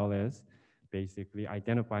as well as basically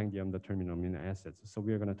identifying the terminal amino acids. So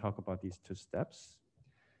we're going to talk about these 2 steps.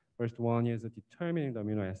 First one is determining the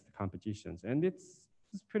amino acid compositions, and it's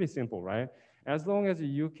pretty simple, right? As long as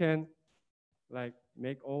you can like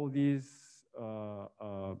make all these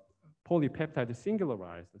polypeptides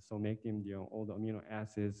singularized, so make them all the amino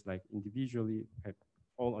acids like individually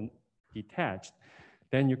all detached,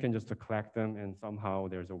 then you can just collect them, and somehow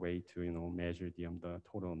there's a way to measure the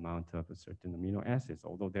total amount of a certain amino acids,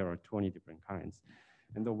 although there are 20 different kinds.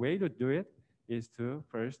 And the way to do it is to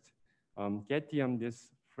first get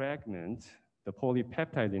this fragment, the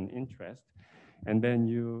polypeptide in interest, and then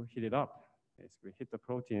you heat it up. Basically, hit the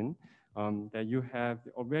protein that you have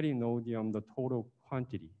already know the total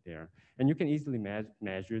quantity there, and you can easily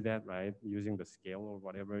measure that, right, using the scale or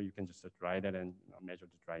whatever. You can just dry that and measure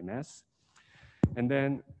the dry mass. And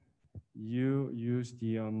then you use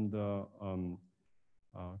the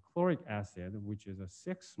chloric acid, which is a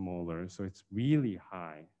 6 molar, so it's really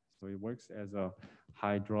high. So it works as a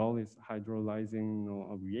hydrolyzing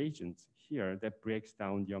reagent here that breaks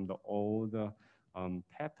down all the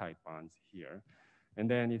peptide bonds here. And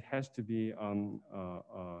then it has to be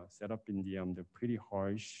set up in the pretty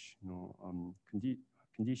harsh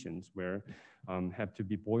conditions where have to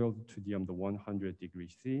be boiled to the 100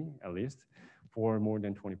 degrees C at least for more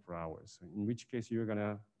than 24 hours. In which case you're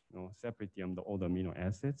gonna separate all the amino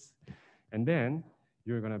acids, and then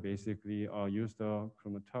you're gonna basically use the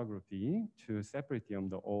chromatography to separate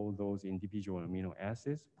all those individual amino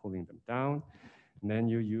acids, pulling them down. And then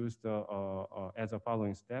you use as a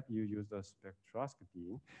following step, you use the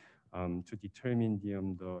spectroscopy to determine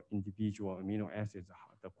the individual amino acids,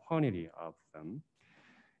 the quantity of them.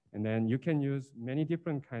 And then you can use many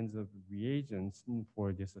different kinds of reagents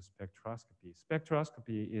for this spectroscopy.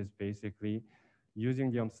 Spectroscopy is basically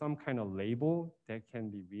using some kind of label that can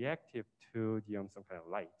be reactive to some kind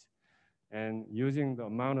of light. And using the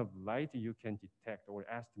amount of light, you can detect or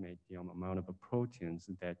estimate the amount of proteins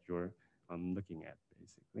that you're looking at,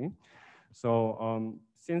 basically. So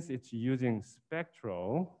since it's using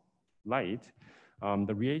spectral light,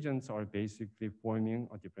 the reagents are basically forming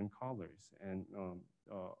different colors, and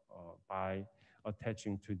by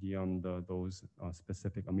attaching to those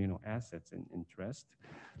specific amino acids in interest.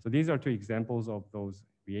 So these are 2 examples of those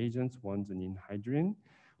reagents. One's an anhydrine,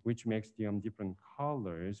 which makes the different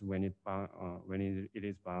colors when it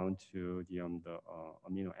is bound to the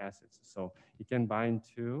amino acids. So it can bind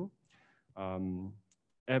to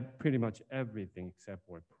pretty much everything except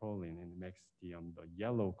for proline, and it makes the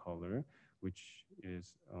yellow color, which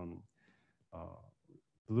is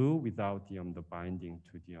blue without the binding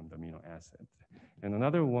to the amino acid. And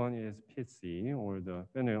another one is PITC, or the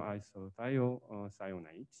phenyl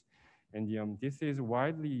isothiocyanate. And this is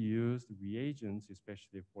widely used reagents,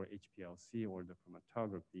 especially for HPLC or the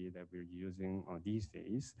chromatography that we're using these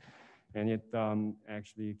days. And it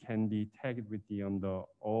actually can be tagged with the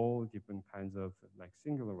all different kinds of like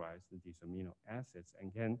singularized these amino acids,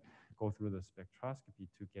 and can go through the spectroscopy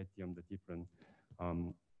to get the different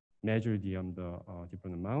measure the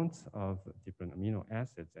different amounts of different amino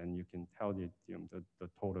acids, and you can tell the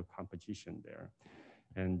total composition there.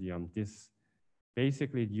 And this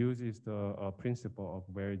basically uses the principle of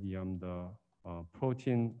where the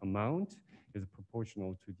protein amount is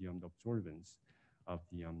proportional to the absorbance of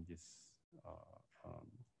this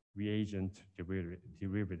reagent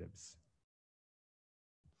derivatives.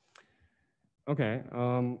 Okay,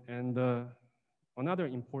 and another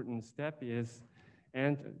important step is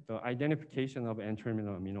the identification of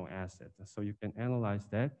N-terminal amino acids. So you can analyze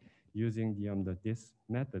that using this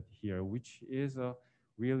method here, which is a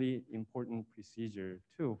really important procedure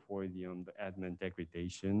too for the Edman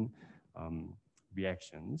degradation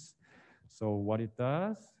reactions. So what it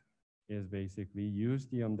does is basically use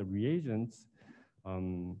the reagents,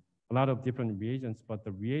 a lot of different reagents, but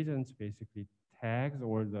the reagents basically tags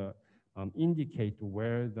or the indicate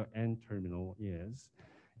where the N-terminal is.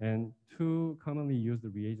 And two commonly used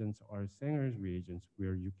reagents are Sanger's reagents,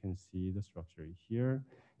 where you can see the structure here.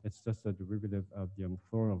 It's just a derivative of the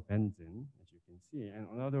fluorobenzene, as you can see. And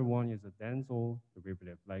another one is a densyl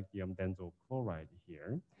derivative, like the densyl chloride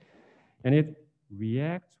here. And it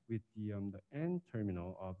reacts with the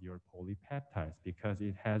N-terminal of your polypeptides because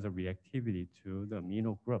it has a reactivity to the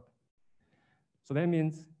amino group. So that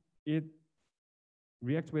means it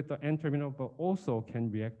reacts with the N-terminal, but also can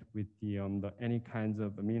react with the any kinds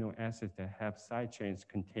of amino acids that have side chains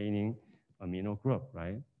containing amino group,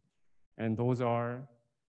 right? And those are,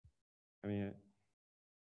 I mean,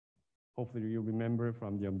 hopefully you remember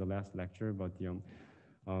from the last lecture, but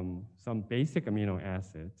some basic amino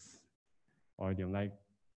acids are like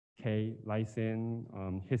lysine,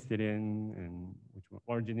 histidine, and which one,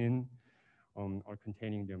 arginine, are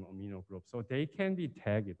containing the amino group. So they can be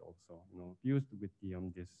tagged also, fused with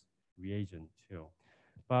this reagent too.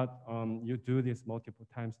 But you do this multiple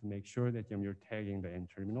times to make sure that you're tagging the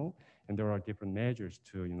N-terminal, and there are different measures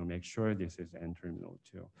to make sure this is N-terminal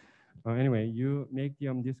too. Anyway, you make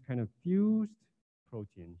this kind of fused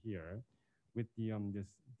protein here with this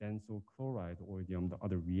densyl chloride or the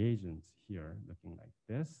other reagents here, looking like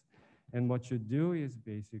this. And what you do is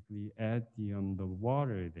basically add the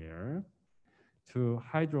water there to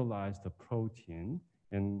hydrolyze the protein.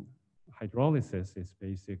 And hydrolysis is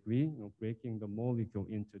basically breaking the molecule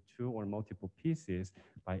into two or multiple pieces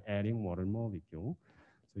by adding water molecule.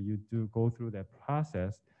 So you do go through that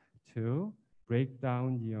process to break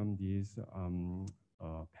down these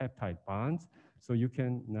peptide bonds. So you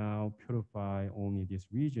can now purify only this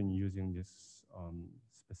region using this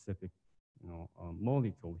specific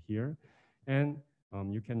molecule here. And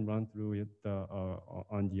you can run through it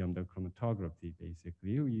on the chromatography,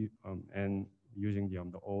 basically, and using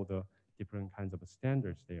all the different kinds of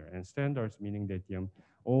standards there. And standards meaning that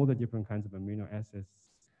all the different kinds of amino acids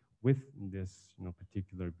with this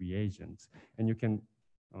particular reagents. And you can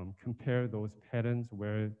compare those patterns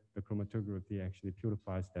where the chromatography actually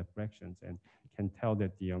purifies that fractions and can tell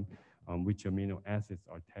that which amino acids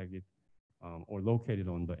are tagged or located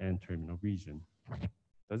on the N-terminal region.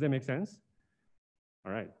 Does that make sense?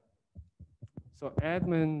 All right. So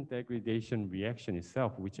Edman degradation reaction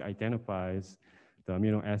itself, which identifies the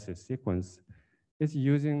amino acid sequence, is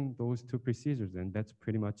using those two procedures, and that's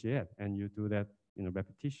pretty much it. And you do that in a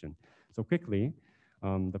repetition. So quickly,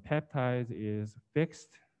 the peptide is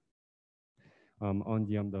fixed on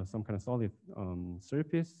the some kind of solid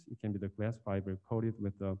surface. It can be the glass fiber coated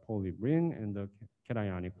with the polybrine and the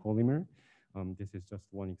cationic polymer. This is just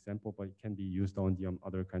one example, but it can be used on the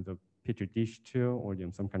other kinds of petri dish too, or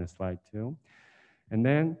some kind of slide too. And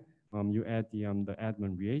then you add the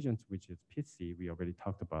Edman reagents, which is PC. We already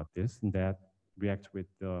talked about this, and that reacts with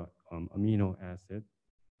the amino acid,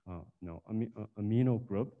 amino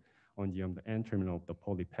group on the N-terminal of the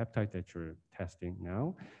polypeptide that you're testing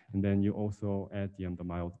now. And then you also add the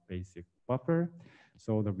mild basic buffer.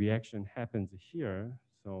 So the reaction happens here.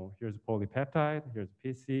 So here's polypeptide, here's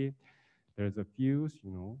PC. There's a fuse,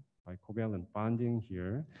 by covalent bonding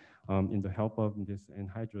here in the help of this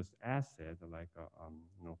anhydrous acid, like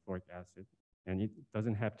fluoric acid. And it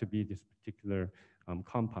doesn't have to be this particular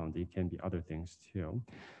compound. It can be other things too.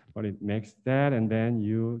 But it makes that, and then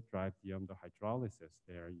you drive the hydrolysis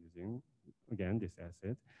there using, again, this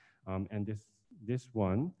acid. And this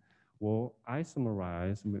one will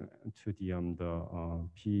isomerize to the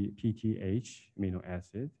PTH amino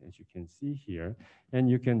acid, as you can see here. And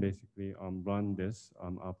you can basically run this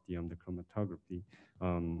up the chromatography,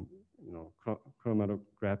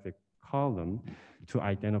 chromatographic column to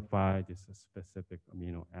identify this specific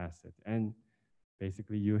amino acid. And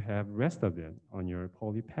basically you have rest of it on your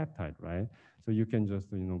polypeptide, right? So you can just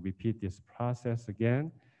repeat this process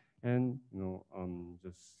again, and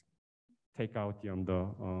just take out the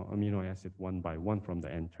amino acid one by one from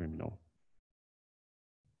the N terminal.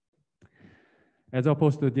 As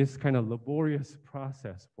opposed to this kind of laborious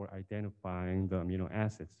process for identifying the amino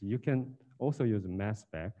acids, you can also use mass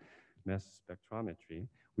spectrometry,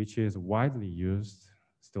 which is widely used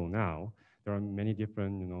still now. There are many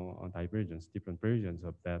different, different versions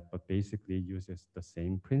of that, but basically uses the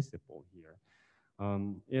same principle here.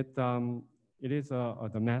 It is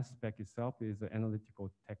the mass spec itself is an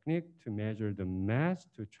analytical technique to measure the mass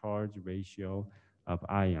to charge ratio of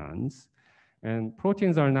ions. And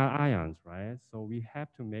proteins are not ions, right? So we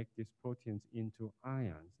have to make these proteins into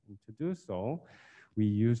ions. And to do so, we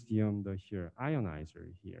use the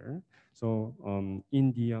ionizer here. So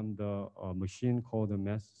in the machine called the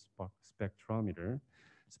mass spectrometer,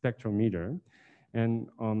 and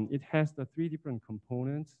it has the three different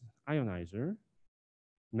components: ionizer,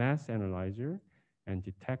 mass analyzer, and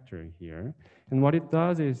detector here. And what it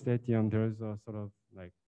does is that there's a sort of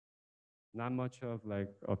like not much of like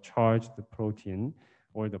a charged protein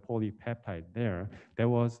or the polypeptide there that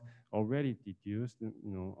was already deduced,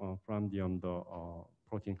 from the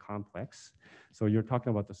protein complex. So you're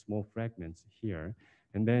talking about the small fragments here,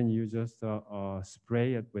 and then you just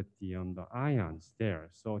spray it with the ions there.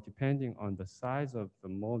 So depending on the size of the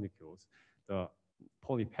molecules, the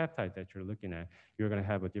polypeptide that you're looking at, you're going to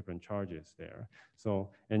have a different charges there.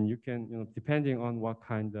 So, and you can, depending on what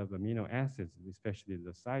kind of amino acids, especially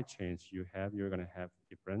the side chains you have, you're going to have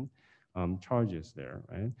different charges there,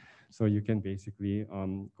 right? So you can basically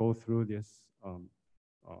go through this,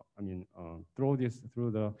 throw this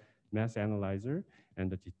through the mass analyzer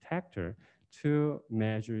and the detector to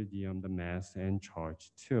measure the mass and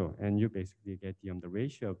charge too. And you basically get the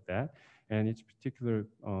ratio of that. And each particular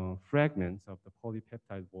fragments of the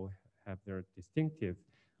polypeptide will have their distinctive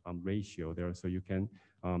ratio there. So you can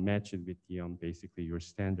match it with the basically your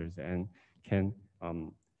standards and can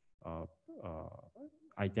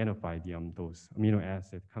identify the those amino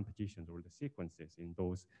acid compositions or the sequences in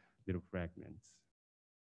those little fragments.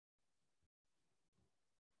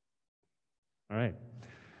 All right.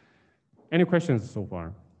 Any questions so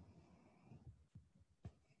far?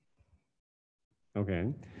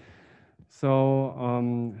 Okay. So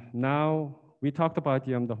now we talked about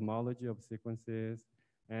the homology of sequences,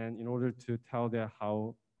 and in order to tell that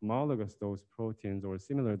how homologous those proteins or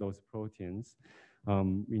similar those proteins,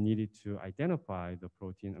 we needed to identify the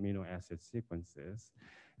protein amino acid sequences.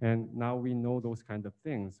 And now we know those kind of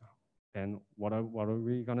things. And what are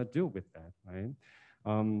we gonna do with that, right?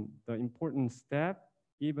 The important step,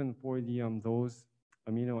 even for the those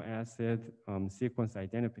amino acid sequence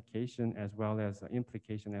identification as well as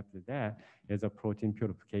implication after that is a protein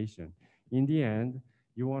purification. In the end,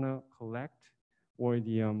 you want to collect or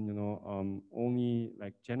the only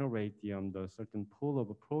like generate the certain pool of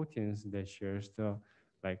proteins that shares the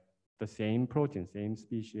the same protein, same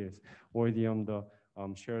species, or the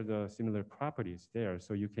share the similar properties there.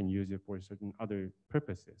 So you can use it for certain other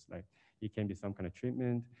purposes, like it can be some kind of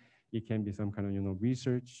treatment, it can be some kind of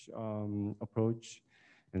research approach,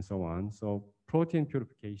 and so on. So protein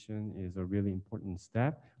purification is a really important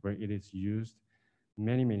step where it is used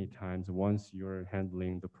many, many times once you're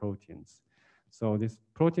handling the proteins. So this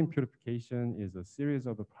protein purification is a series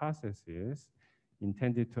of processes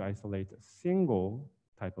intended to isolate a single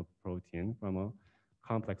type of protein from a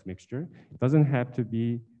complex mixture. It doesn't have to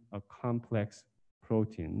be a complex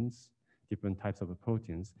proteins, different types of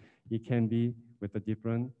proteins. It can be with the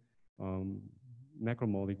different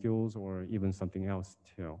macromolecules or even something else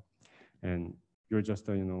too. And you're just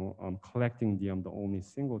collecting the only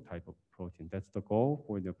single type of protein. That's the goal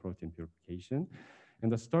for the protein purification.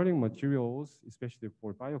 And the starting materials, especially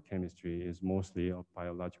for biochemistry, is mostly of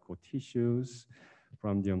biological tissues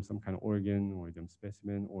from some kind of organ or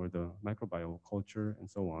specimen or the microbial culture and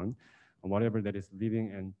so on, whatever that is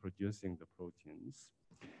living and producing the proteins.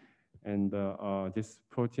 And this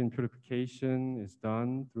protein purification is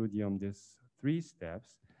done through these three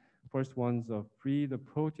steps. First one's free the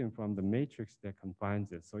protein from the matrix that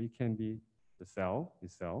confines it. So it can be the cell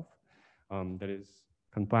itself that is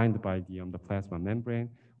confined by the plasma membrane,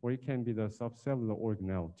 or it can be the subcellular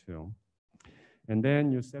organelle too. And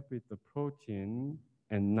then you separate the protein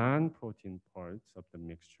and non-protein parts of the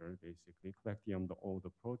mixture, basically collect all the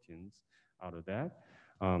proteins out of that.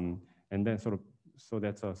 And then so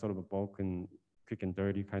that's a sort of a bulk and quick and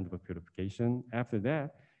dirty kind of a purification. After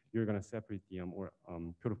that, you're going to separate or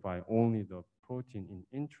purify only the protein in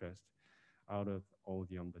interest out of all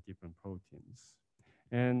the different proteins.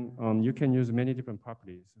 And you can use many different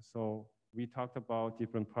properties. So we talked about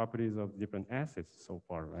different properties of different acids so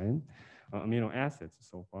far, right? Amino acids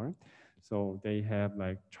so far. So they have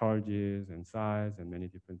like charges and size and many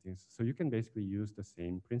different things. So you can basically use the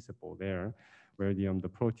same principle there, where the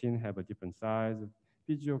protein have a different size,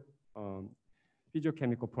 physio, um,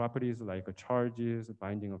 physiochemical properties like charges,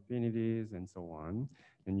 binding affinities, and so on.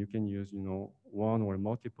 And you can use, one or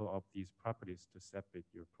multiple of these properties to separate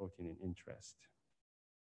your protein in interest.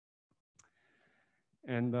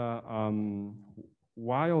 And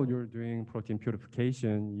while you're doing protein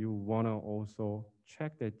purification, you want to also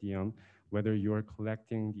check that whether you're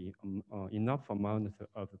collecting the enough amount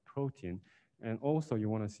of the protein, and also you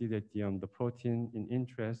want to see that the protein in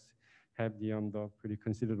interest have the pretty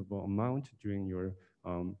considerable amount during your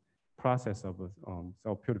process of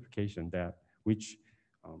cell purification, that which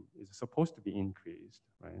is supposed to be increased,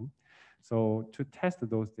 right? So to test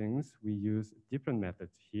those things, we use different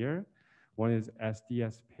methods here. One is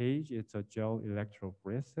SDS page. It's a gel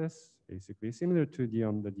electrophoresis, basically similar to the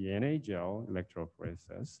DNA gel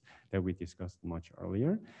electrophoresis that we discussed much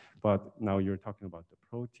earlier. But now you're talking about the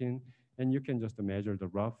protein, and you can just measure the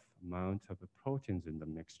rough amount of the proteins in the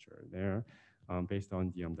mixture there based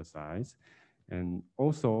on the size. And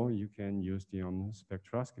also you can use the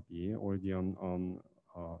spectroscopy or the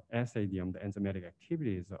assay the enzymatic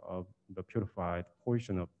activities of the purified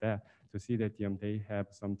portion of that to see that they have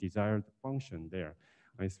some desired function there.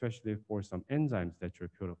 Especially for some enzymes that you're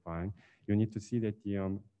purifying, you need to see that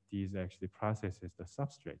these actually processes the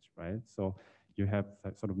substrate, right? So you have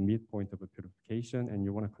that sort of midpoint of a purification and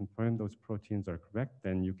you want to confirm those proteins are correct,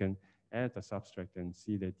 then you can add the substrate and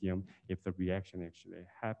see that if the reaction actually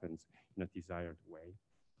happens in a desired way.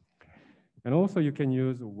 And also you can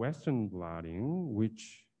use Western blotting,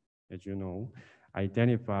 which, as you know,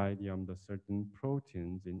 identify the certain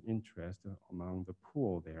proteins in interest among the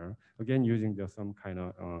pool there. Again, using some kind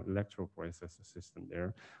of electrophoresis system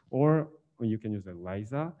there. Or you can use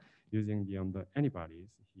ELISA using the antibodies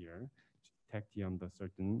here to detect the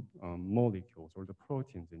certain molecules or the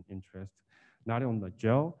proteins in interest, not on the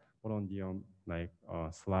gel, but on the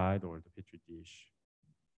slide or the Petri dish.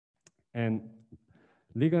 And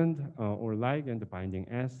ligand or ligand binding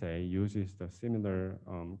assay uses the similar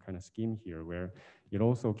kind of scheme here, where it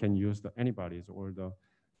also can use the antibodies or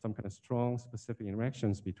some kind of strong specific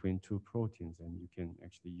interactions between two proteins, and you can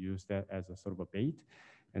actually use that as a sort of a bait,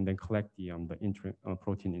 and then collect the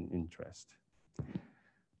protein in interest.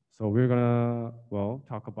 So we're gonna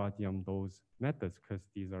talk about those methods because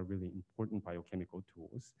these are really important biochemical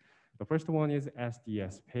tools. The first one is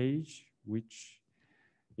SDS page, which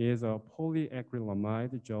is a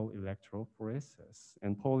polyacrylamide gel electrophoresis.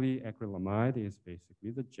 And polyacrylamide is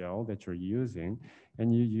basically the gel that you're using,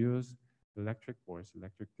 and you use electric force,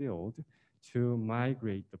 electric field, to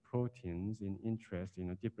migrate the proteins in interest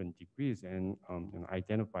in different degrees and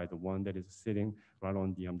identify the one that is sitting right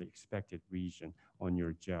on the expected region on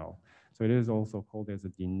your gel. So it is also called as a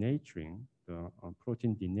denaturing, the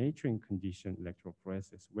protein denaturing condition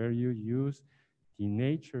electrophoresis, where you use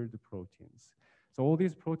denatured proteins. So all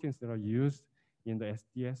these proteins that are used in the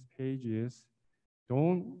SDS pages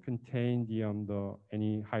don't contain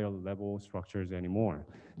any higher level structures anymore.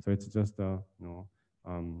 So it's just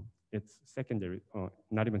it's secondary,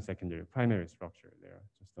 not even secondary, primary structure there,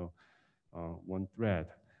 just one thread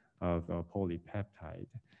of polypeptide.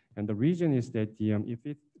 And the reason is that if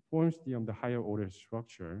it forms the higher order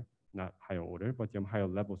structure, not higher order, but the higher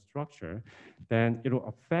level structure, then it will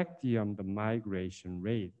affect the migration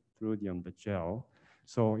rate through the gel.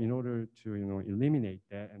 So in order to eliminate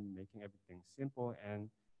that and making everything simple, and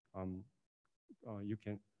you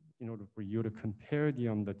can, in order for you to compare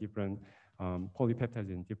the different polypeptides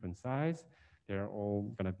in different size, they're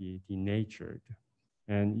all gonna be denatured,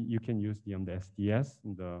 and you can use the SDS,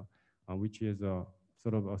 which is a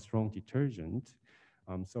sort of a strong detergent,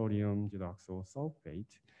 sodium didoxyl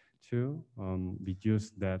sulfate, to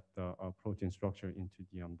reduce that protein structure into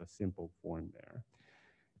the simple form there.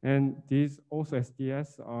 And this also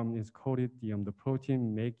SDS is coated the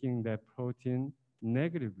protein, making that protein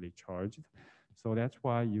negatively charged. So that's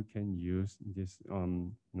why you can use this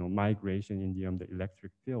migration in the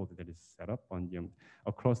electric field that is set up on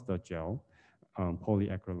across the gel,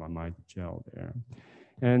 polyacrylamide gel there.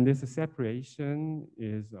 And this separation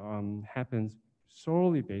happens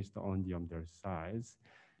solely based on their size,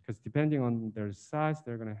 because depending on their size,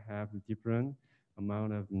 they're going to have different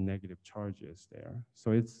amount of negative charges there.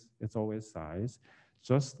 So it's always size,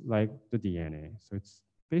 just like the DNA. So it's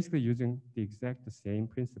basically using the same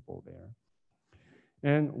principle there.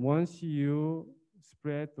 And once you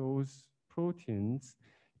spread those proteins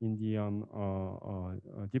in the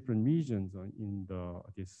different regions in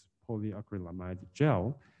this polyacrylamide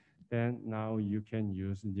gel, then now you can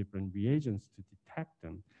use different reagents to detect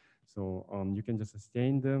them. So you can just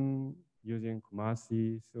stain them using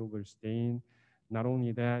Kumasi silver stain. Not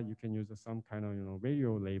only that, you can use some kind of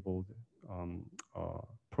radio labeled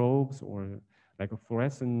probes or like a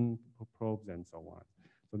fluorescent probes and so on.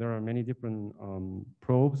 So there are many different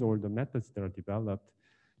probes or the methods that are developed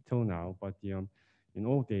till now, but in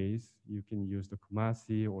old days, you can use the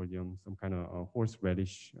Kumasi or some kind of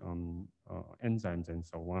horseradish enzymes and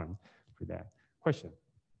so on for that. Question?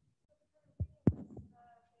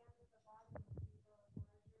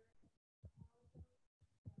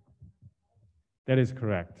 That is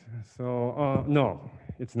correct. So no,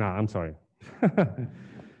 it's not. I'm sorry.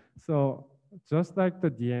 So just like the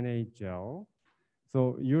DNA gel,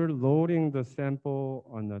 so you're loading the sample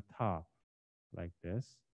on the top like this.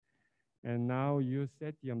 And now you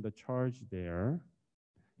set the charge there.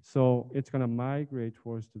 So it's going to migrate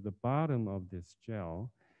towards to the bottom of this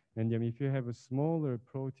gel. And then if you have a smaller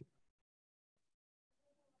protein.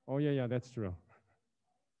 Oh, yeah, that's true.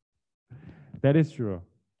 That is true.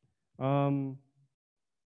 Wow,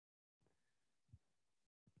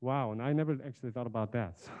 and I never actually thought about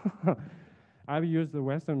that. I've used the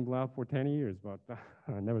Western blot for 10 years, but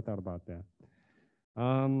I never thought about that.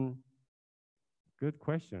 Good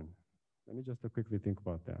question. Let me just quickly think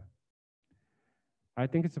about that. I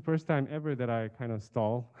think it's the first time ever that I kind of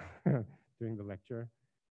stall during the lecture.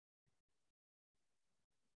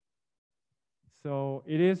 So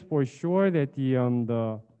it is for sure that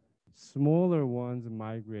the smaller ones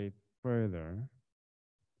migrate further.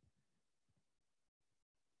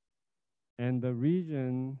 And the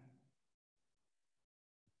region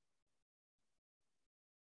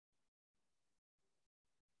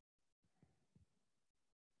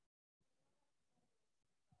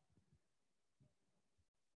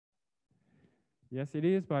yes, it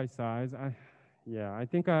is by size. I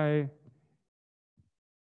think I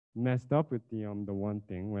messed up with the one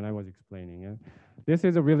thing when I was explaining it. This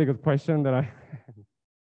is a really good question that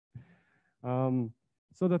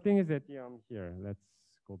so the thing is that here, let's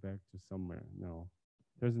go back to somewhere. No,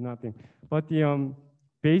 there's nothing. But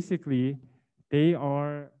basically, they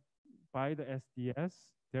are by the SDS,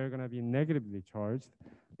 they're gonna be negatively charged,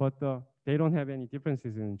 but they don't have any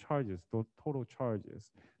differences in charges, total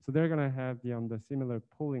charges. So they're gonna have the similar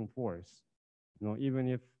pulling force, even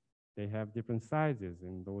if they have different sizes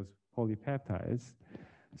in those polypeptides.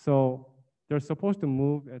 So they're supposed to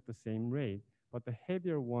move at the same rate, but the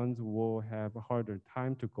heavier ones will have a harder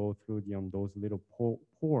time to go through those little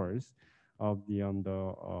pores of the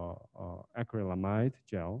acrylamide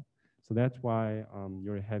gel. So that's why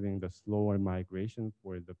you're having the slower migration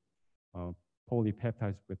for the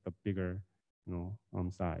polypeptides with the bigger,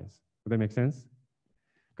 size. Does that make sense?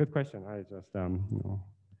 Good question. I just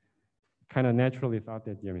kind of naturally thought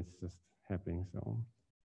that it's just happening. So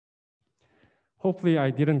hopefully I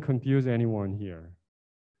didn't confuse anyone here.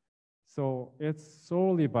 So it's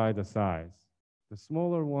solely by the size. The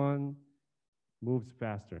smaller one moves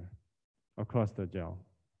faster across the gel.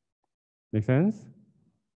 Make sense?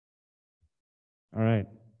 All right.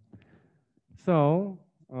 So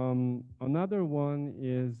another one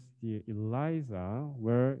is the ELISA,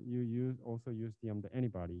 where you also use the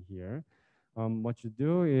antibody here. What you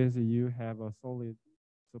do is you have a solid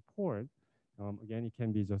support. Again, it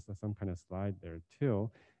can be just some kind of slide there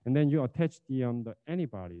too. And then you attach the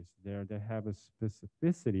antibodies there that have a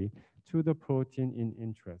specificity to the protein in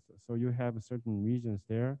interest. So you have certain regions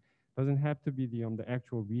there. Doesn't have to be the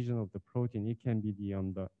actual region of the protein. It can be the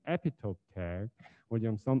epitope tag or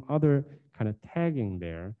some other kind of tagging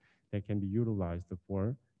there that can be utilized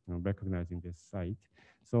for recognizing this site.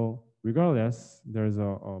 So regardless, there's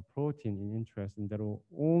a protein in interest and that will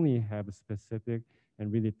only have a specific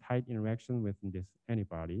and really tight interaction with this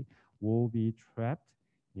antibody will be trapped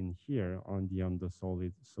in here on the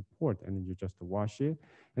solid support, and then you just wash it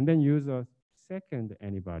and then use a second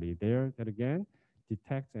antibody there that again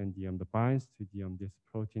detects and the binds to this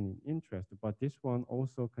protein in interest. But this one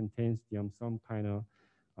also contains some kind of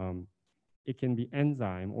it can be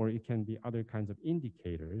enzyme or it can be other kinds of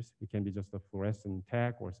indicators. It can be just a fluorescent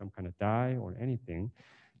tag or some kind of dye or anything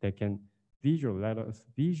that can let us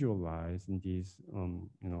visualize in these,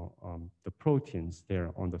 the proteins there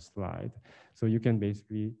on the slide. So you can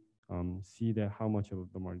basically see that how much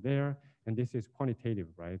of them are there. And this is quantitative,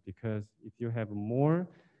 right? Because if you have more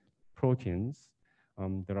proteins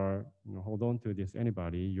that are hold on to this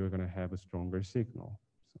antibody, you're going to have a stronger signal.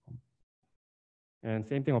 So. And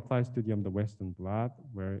same thing applies to the Western blot,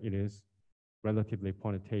 where it is relatively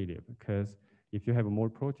quantitative, because if you have more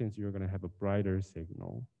proteins, you're going to have a brighter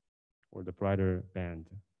signal or the brighter band.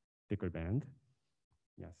 thicker band.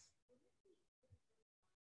 Yes.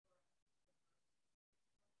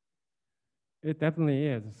 It definitely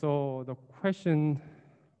is. So the question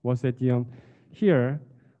was that here,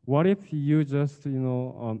 what if you just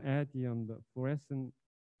add the fluorescent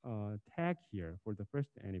tag here for the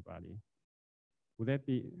first antibody? Would that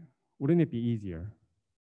be wouldn't it be easier?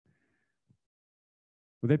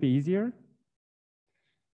 Would that be easier?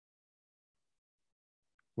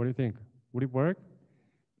 What do you think? Would it work?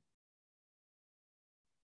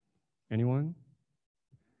 Anyone?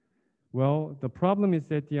 Well, the problem is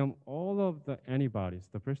that all of the antibodies,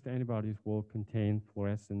 the first antibodies will contain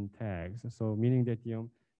fluorescent tags. So meaning that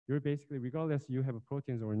you're basically, regardless you have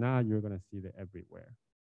proteins or not, you're going to see that everywhere.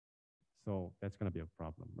 So that's going to be a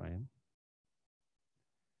problem, right?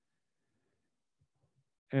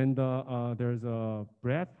 And there's a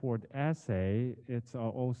Bradford assay. It's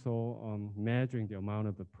also measuring the amount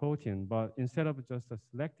of the protein, but instead of just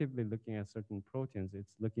selectively looking at certain proteins,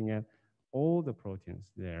 it's looking at all the proteins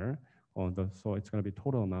there. So it's going to be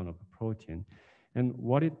total amount of protein. And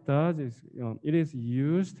what it does is it is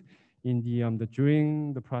used in the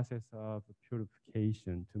during the process of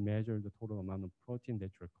purification to measure the total amount of protein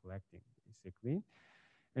that you're collecting, basically.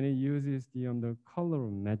 And it uses the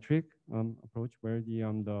colorimetric approach where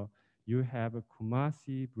you have a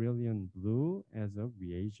Kumasi brilliant blue as a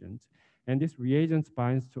reagent, and this reagent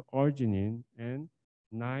binds to arginine and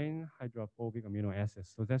 9 hydrophobic amino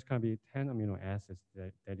acids. So that's going to be 10 amino acids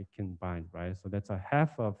that it can bind, right? So that's a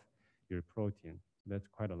half of your protein. That's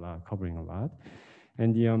quite a lot, covering a lot.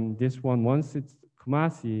 And this one, once it's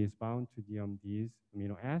Kumasi is bound to these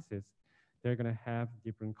amino acids, they're going to have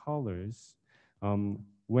different colors.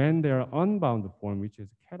 When they're unbound form, which is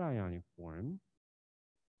cationic form,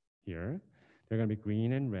 here, they're going to be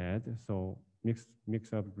green and red. So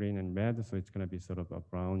mix up green and red, so it's going to be sort of a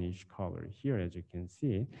brownish color here, as you can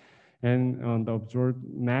see. And the absorbed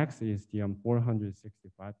max is the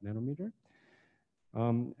 465 nanometer.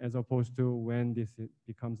 As opposed to when this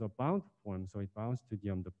becomes a bound form, so it bounds to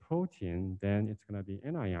the protein, then it's going to be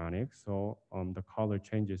anionic, so the color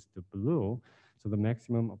changes to blue. So the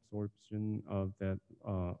maximum absorption of that,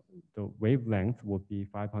 the wavelength will be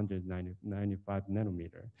 595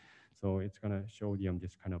 nanometer. So it's going to show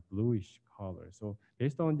this kind of bluish color. So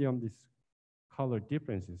based on this color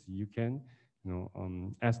differences, you can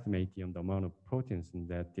estimate the amount of proteins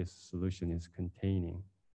that this solution is containing.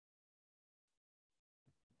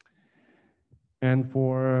 And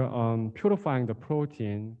for purifying the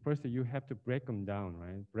protein, first you have to break them down,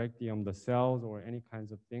 right? Break the cells or any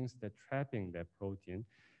kinds of things that trapping that protein.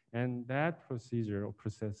 And that procedure or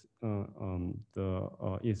process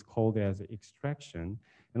is called as extraction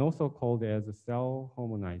and also called as a cell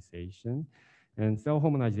homonization. And cell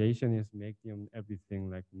homonization is making everything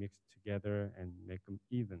like mixed together and make them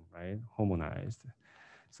even, right? Homonized.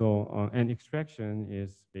 So, and extraction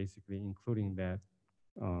is basically including that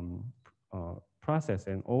process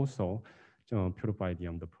and also purify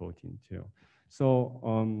the protein too.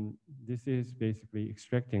 So this is basically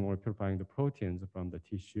extracting or purifying the proteins from the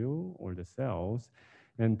tissue or the cells.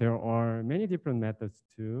 And there are many different methods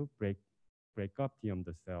to break up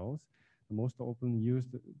the cells. The most often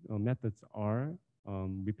used methods are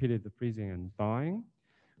repeated freezing and thawing,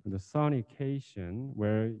 the sonication,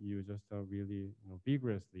 where you just really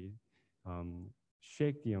vigorously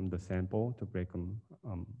shake the sample to break them.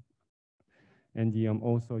 And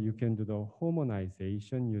also you can do the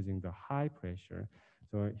homonization using the high pressure.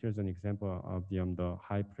 So here's an example of the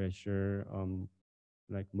high pressure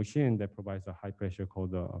like machine that provides a high pressure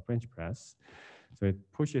called the French press. So it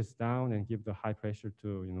pushes down and gives the high pressure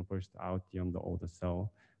to burst out all the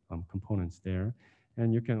cell components there.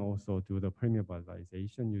 And you can also do the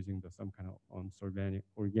permeabilization using some kind of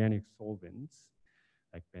organic solvents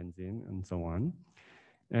like benzene and so on.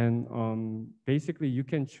 And basically, you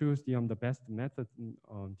can choose the best method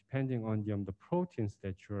depending on the proteins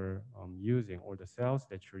that you're using or the cells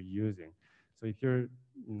that you're using. So if you're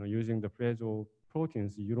using the fragile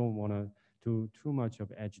proteins, you don't want to do too much of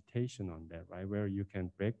agitation on that, right? Where you can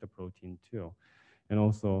break the protein too, and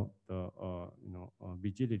also the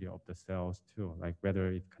rigidity of the cells too, like whether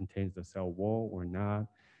it contains the cell wall or not.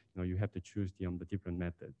 You have to choose the different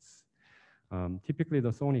methods. Typically,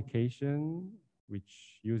 the sonication,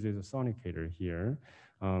 which uses a sonicator here,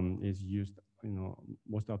 is used,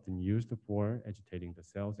 most often used for agitating the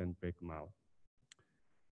cells and break them out.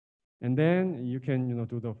 And then you can,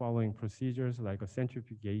 do the following procedures like a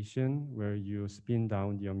centrifugation, where you spin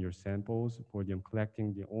down your samples for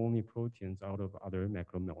collecting the only proteins out of other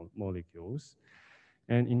macromolecules.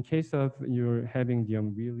 And in case of you're having the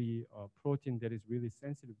really protein that is really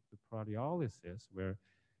sensitive to proteolysis, where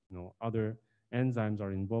other enzymes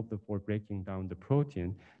are involved for breaking down the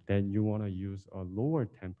protein, then you want to use a lower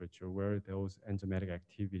temperature where those enzymatic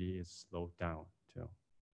activity is slowed down too.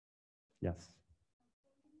 Yes.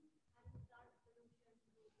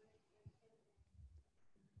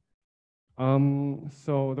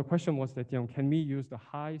 So the question was that, can we use the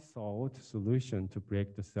high salt solution to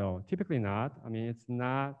break the cell? Typically not. I mean, it's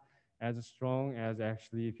not as strong as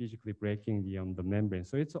actually physically breaking the membrane.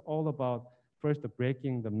 So it's all about first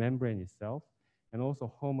breaking the membrane itself and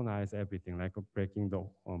also homogenize everything, like breaking the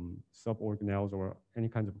suborganelles or any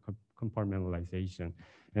kinds of compartmentalization.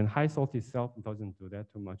 And high salt itself doesn't do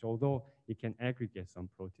that too much, although it can aggregate some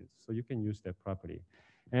proteins. So you can use that property.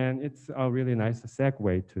 And it's a really nice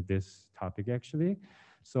segue to this topic, actually.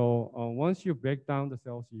 So once you break down the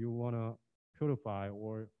cells you want to purify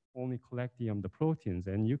or only collect the proteins,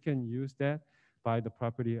 and you can use that by the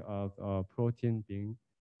property of protein being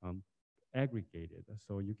aggregated.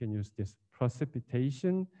 So you can use this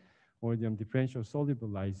precipitation or the differential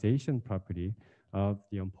solubilization property of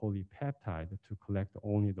the polypeptide to collect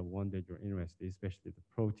only the one that you're interested in, especially the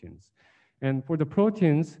proteins. And for the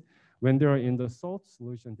proteins, when they're in the salt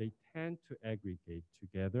solution, they tend to aggregate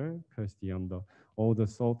together because all the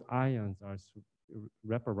salt ions are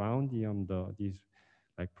wrap around these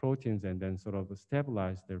like proteins and then sort of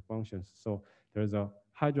stabilize their functions. So there's a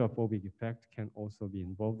hydrophobic effect can also be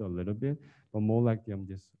involved a little bit, but more like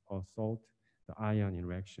this salt, the ion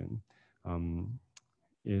interaction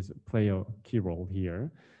is play a key role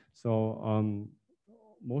here. So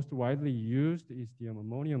most widely used is the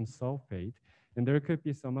ammonium sulfate, and there could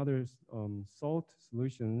be some other salt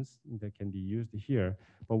solutions that can be used here.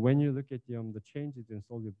 But when you look at the changes in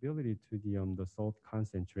solubility to the salt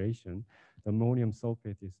concentration, the ammonium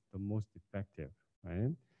sulfate is the most effective,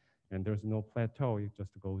 right? And there's no plateau; it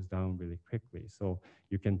just goes down really quickly. So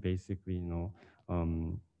you can basically,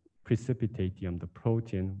 precipitate the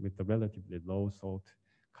protein with the relatively low salt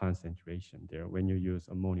concentration there when you use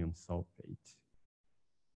ammonium sulfate.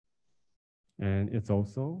 And it's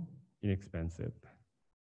also inexpensive.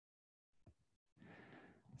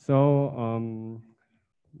 So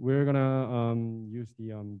we're gonna use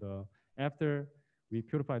the after we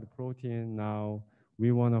purify the protein. Now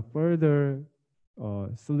we wanna further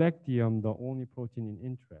select the only protein in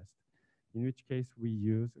interest, in which case we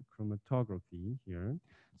use chromatography here.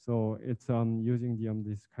 So it's using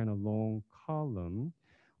this kind of long column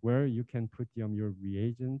where you can put your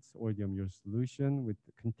reagents or your solution with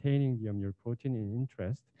containing your protein in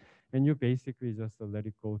interest, and you basically just let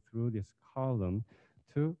it go through this column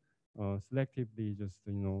to selectively just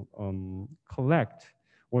collect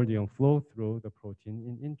or flow through the protein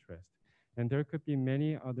in interest. And there could be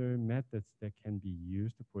many other methods that can be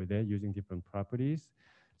used for that using different properties.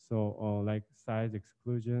 So like size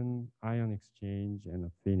exclusion, ion exchange, and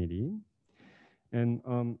affinity. And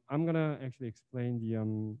I'm gonna actually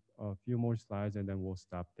explain a few more slides and then we'll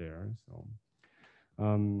stop there. So,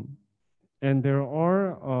 and there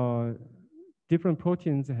are different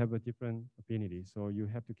proteins have a different affinity. So you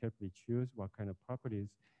have to carefully choose what kind of properties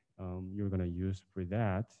you're gonna use for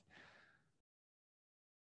that.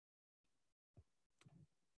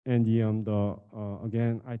 And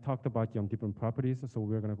again, I talked about different properties, so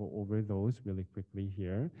we're gonna go over those really quickly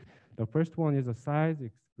here. The first one is a size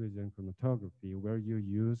exclusion chromatography, where you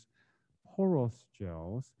use porous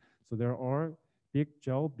gels. So there are big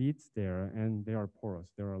gel beads there, and they are porous.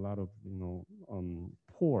 There are a lot of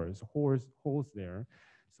holes there.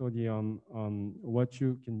 So what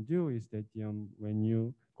you can do is that when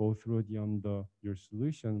you go through your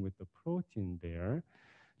solution with the protein there,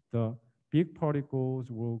 the big particles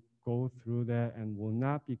will go through that and will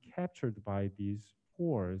not be captured by these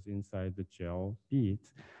pores inside the gel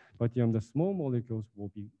beads, but the small molecules will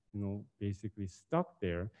be basically stuck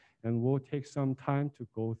there and will take some time to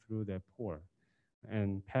go through that pore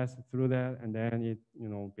and pass through that, and then it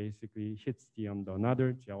basically hits the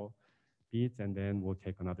another gel beads, and then will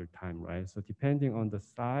take another time, right? So depending on the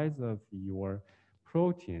size of your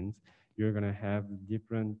proteins, you're gonna have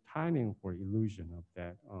different timing for illusion of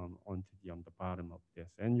that onto the bottom of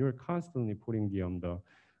this, and you're constantly putting the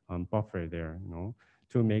buffer there,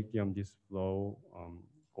 to make this flow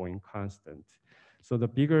going constant. So the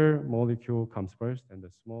bigger molecule comes first, and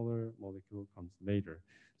the smaller molecule comes later.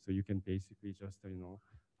 So you can basically just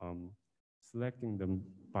selecting them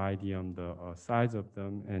by the size of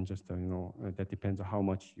them, and just that depends on how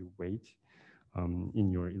much you weight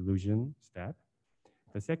in your illusion step.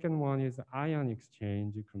 The second one is ion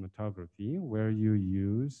exchange chromatography, where you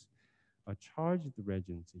use a charged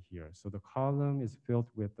reagents here. So the column is filled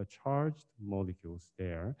with the charged molecules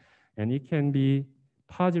there, and it can be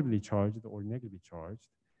positively charged or negatively charged.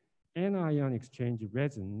 anion exchange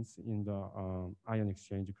resins in the ion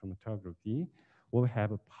exchange chromatography will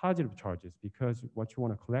have positive charges because what you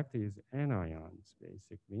want to collect is anions,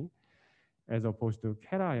 basically, as opposed to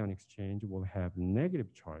cation exchange will have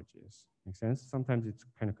negative charges. Make sense? Sometimes it's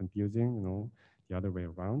kind of confusing, the other way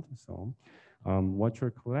around. So what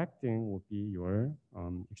you're collecting will be your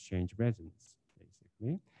exchange resins,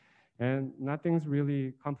 basically. And nothing's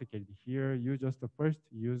really complicated here. You just first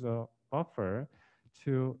use a buffer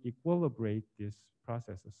to equilibrate this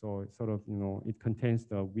process. So it sort of, it contains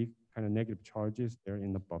the weak kind of negative charges there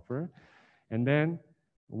in the buffer. And then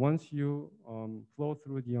once you flow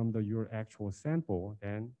through your actual sample,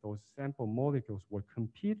 then those sample molecules will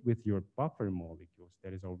compete with your buffer molecules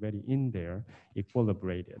that is already in there,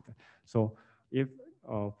 equilibrated. So if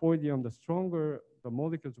for the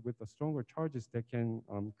molecules with the stronger charges that can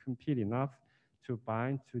compete enough to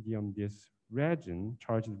bind to this resin,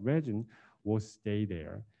 charged resin, will stay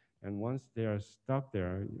there. And once they are stuck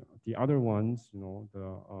there, the other ones,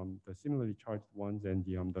 the similarly charged ones and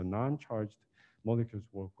the non-charged molecules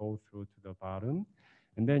will go through to the bottom.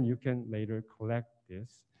 And then you can later collect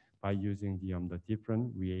this by using the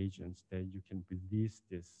different reagents that you can release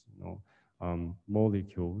this,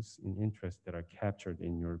 molecules in interest that are captured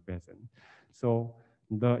in your resin. So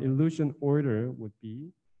the elution order would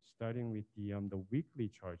be starting with the weakly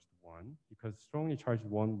charged one, because strongly charged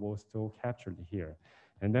one will still captured here,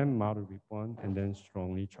 and then moderate one, and then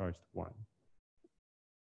strongly charged one.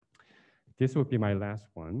 This would be my last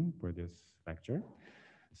one for this lecture.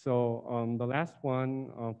 So the last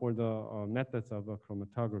one for the methods of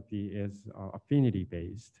chromatography is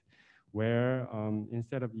affinity-based, where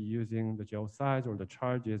instead of using the gel size or the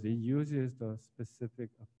charges, it uses the specific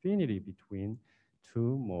affinity between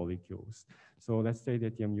two molecules. So let's say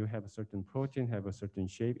that you have a certain protein, have a certain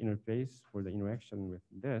shape interface for the interaction with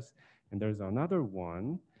this, and there's another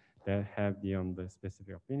one that have the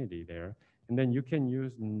specific affinity there. And then you can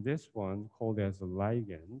use this one called as a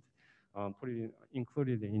ligand,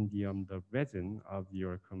 included in the resin of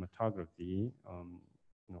your chromatography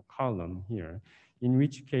column here, in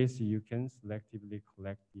which case you can selectively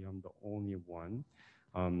collect the only one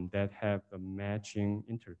that have the matching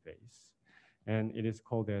interface. And it is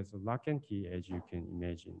called as a lock and key, as you can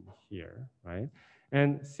imagine here, right?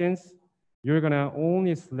 And since you're gonna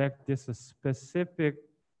only select this specific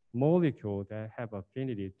molecule that have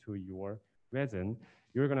affinity to your resin,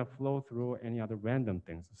 you're gonna flow through any other random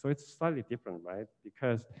things. So it's slightly different, right?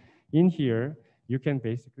 Because in here, you can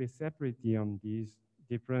basically separate these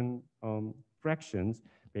different fractions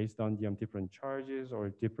based on the different charges or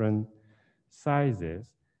different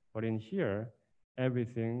sizes. But in here,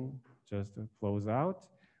 everything just flows out.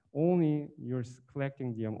 Only you're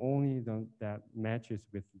collecting that matches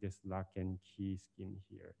with this lock and key scheme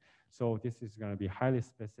here. So this is going to be highly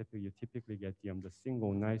specific. You typically get the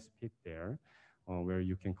single nice pick there where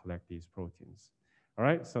you can collect these proteins. All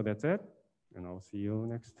right, so that's it. And I'll see you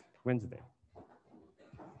next Wednesday.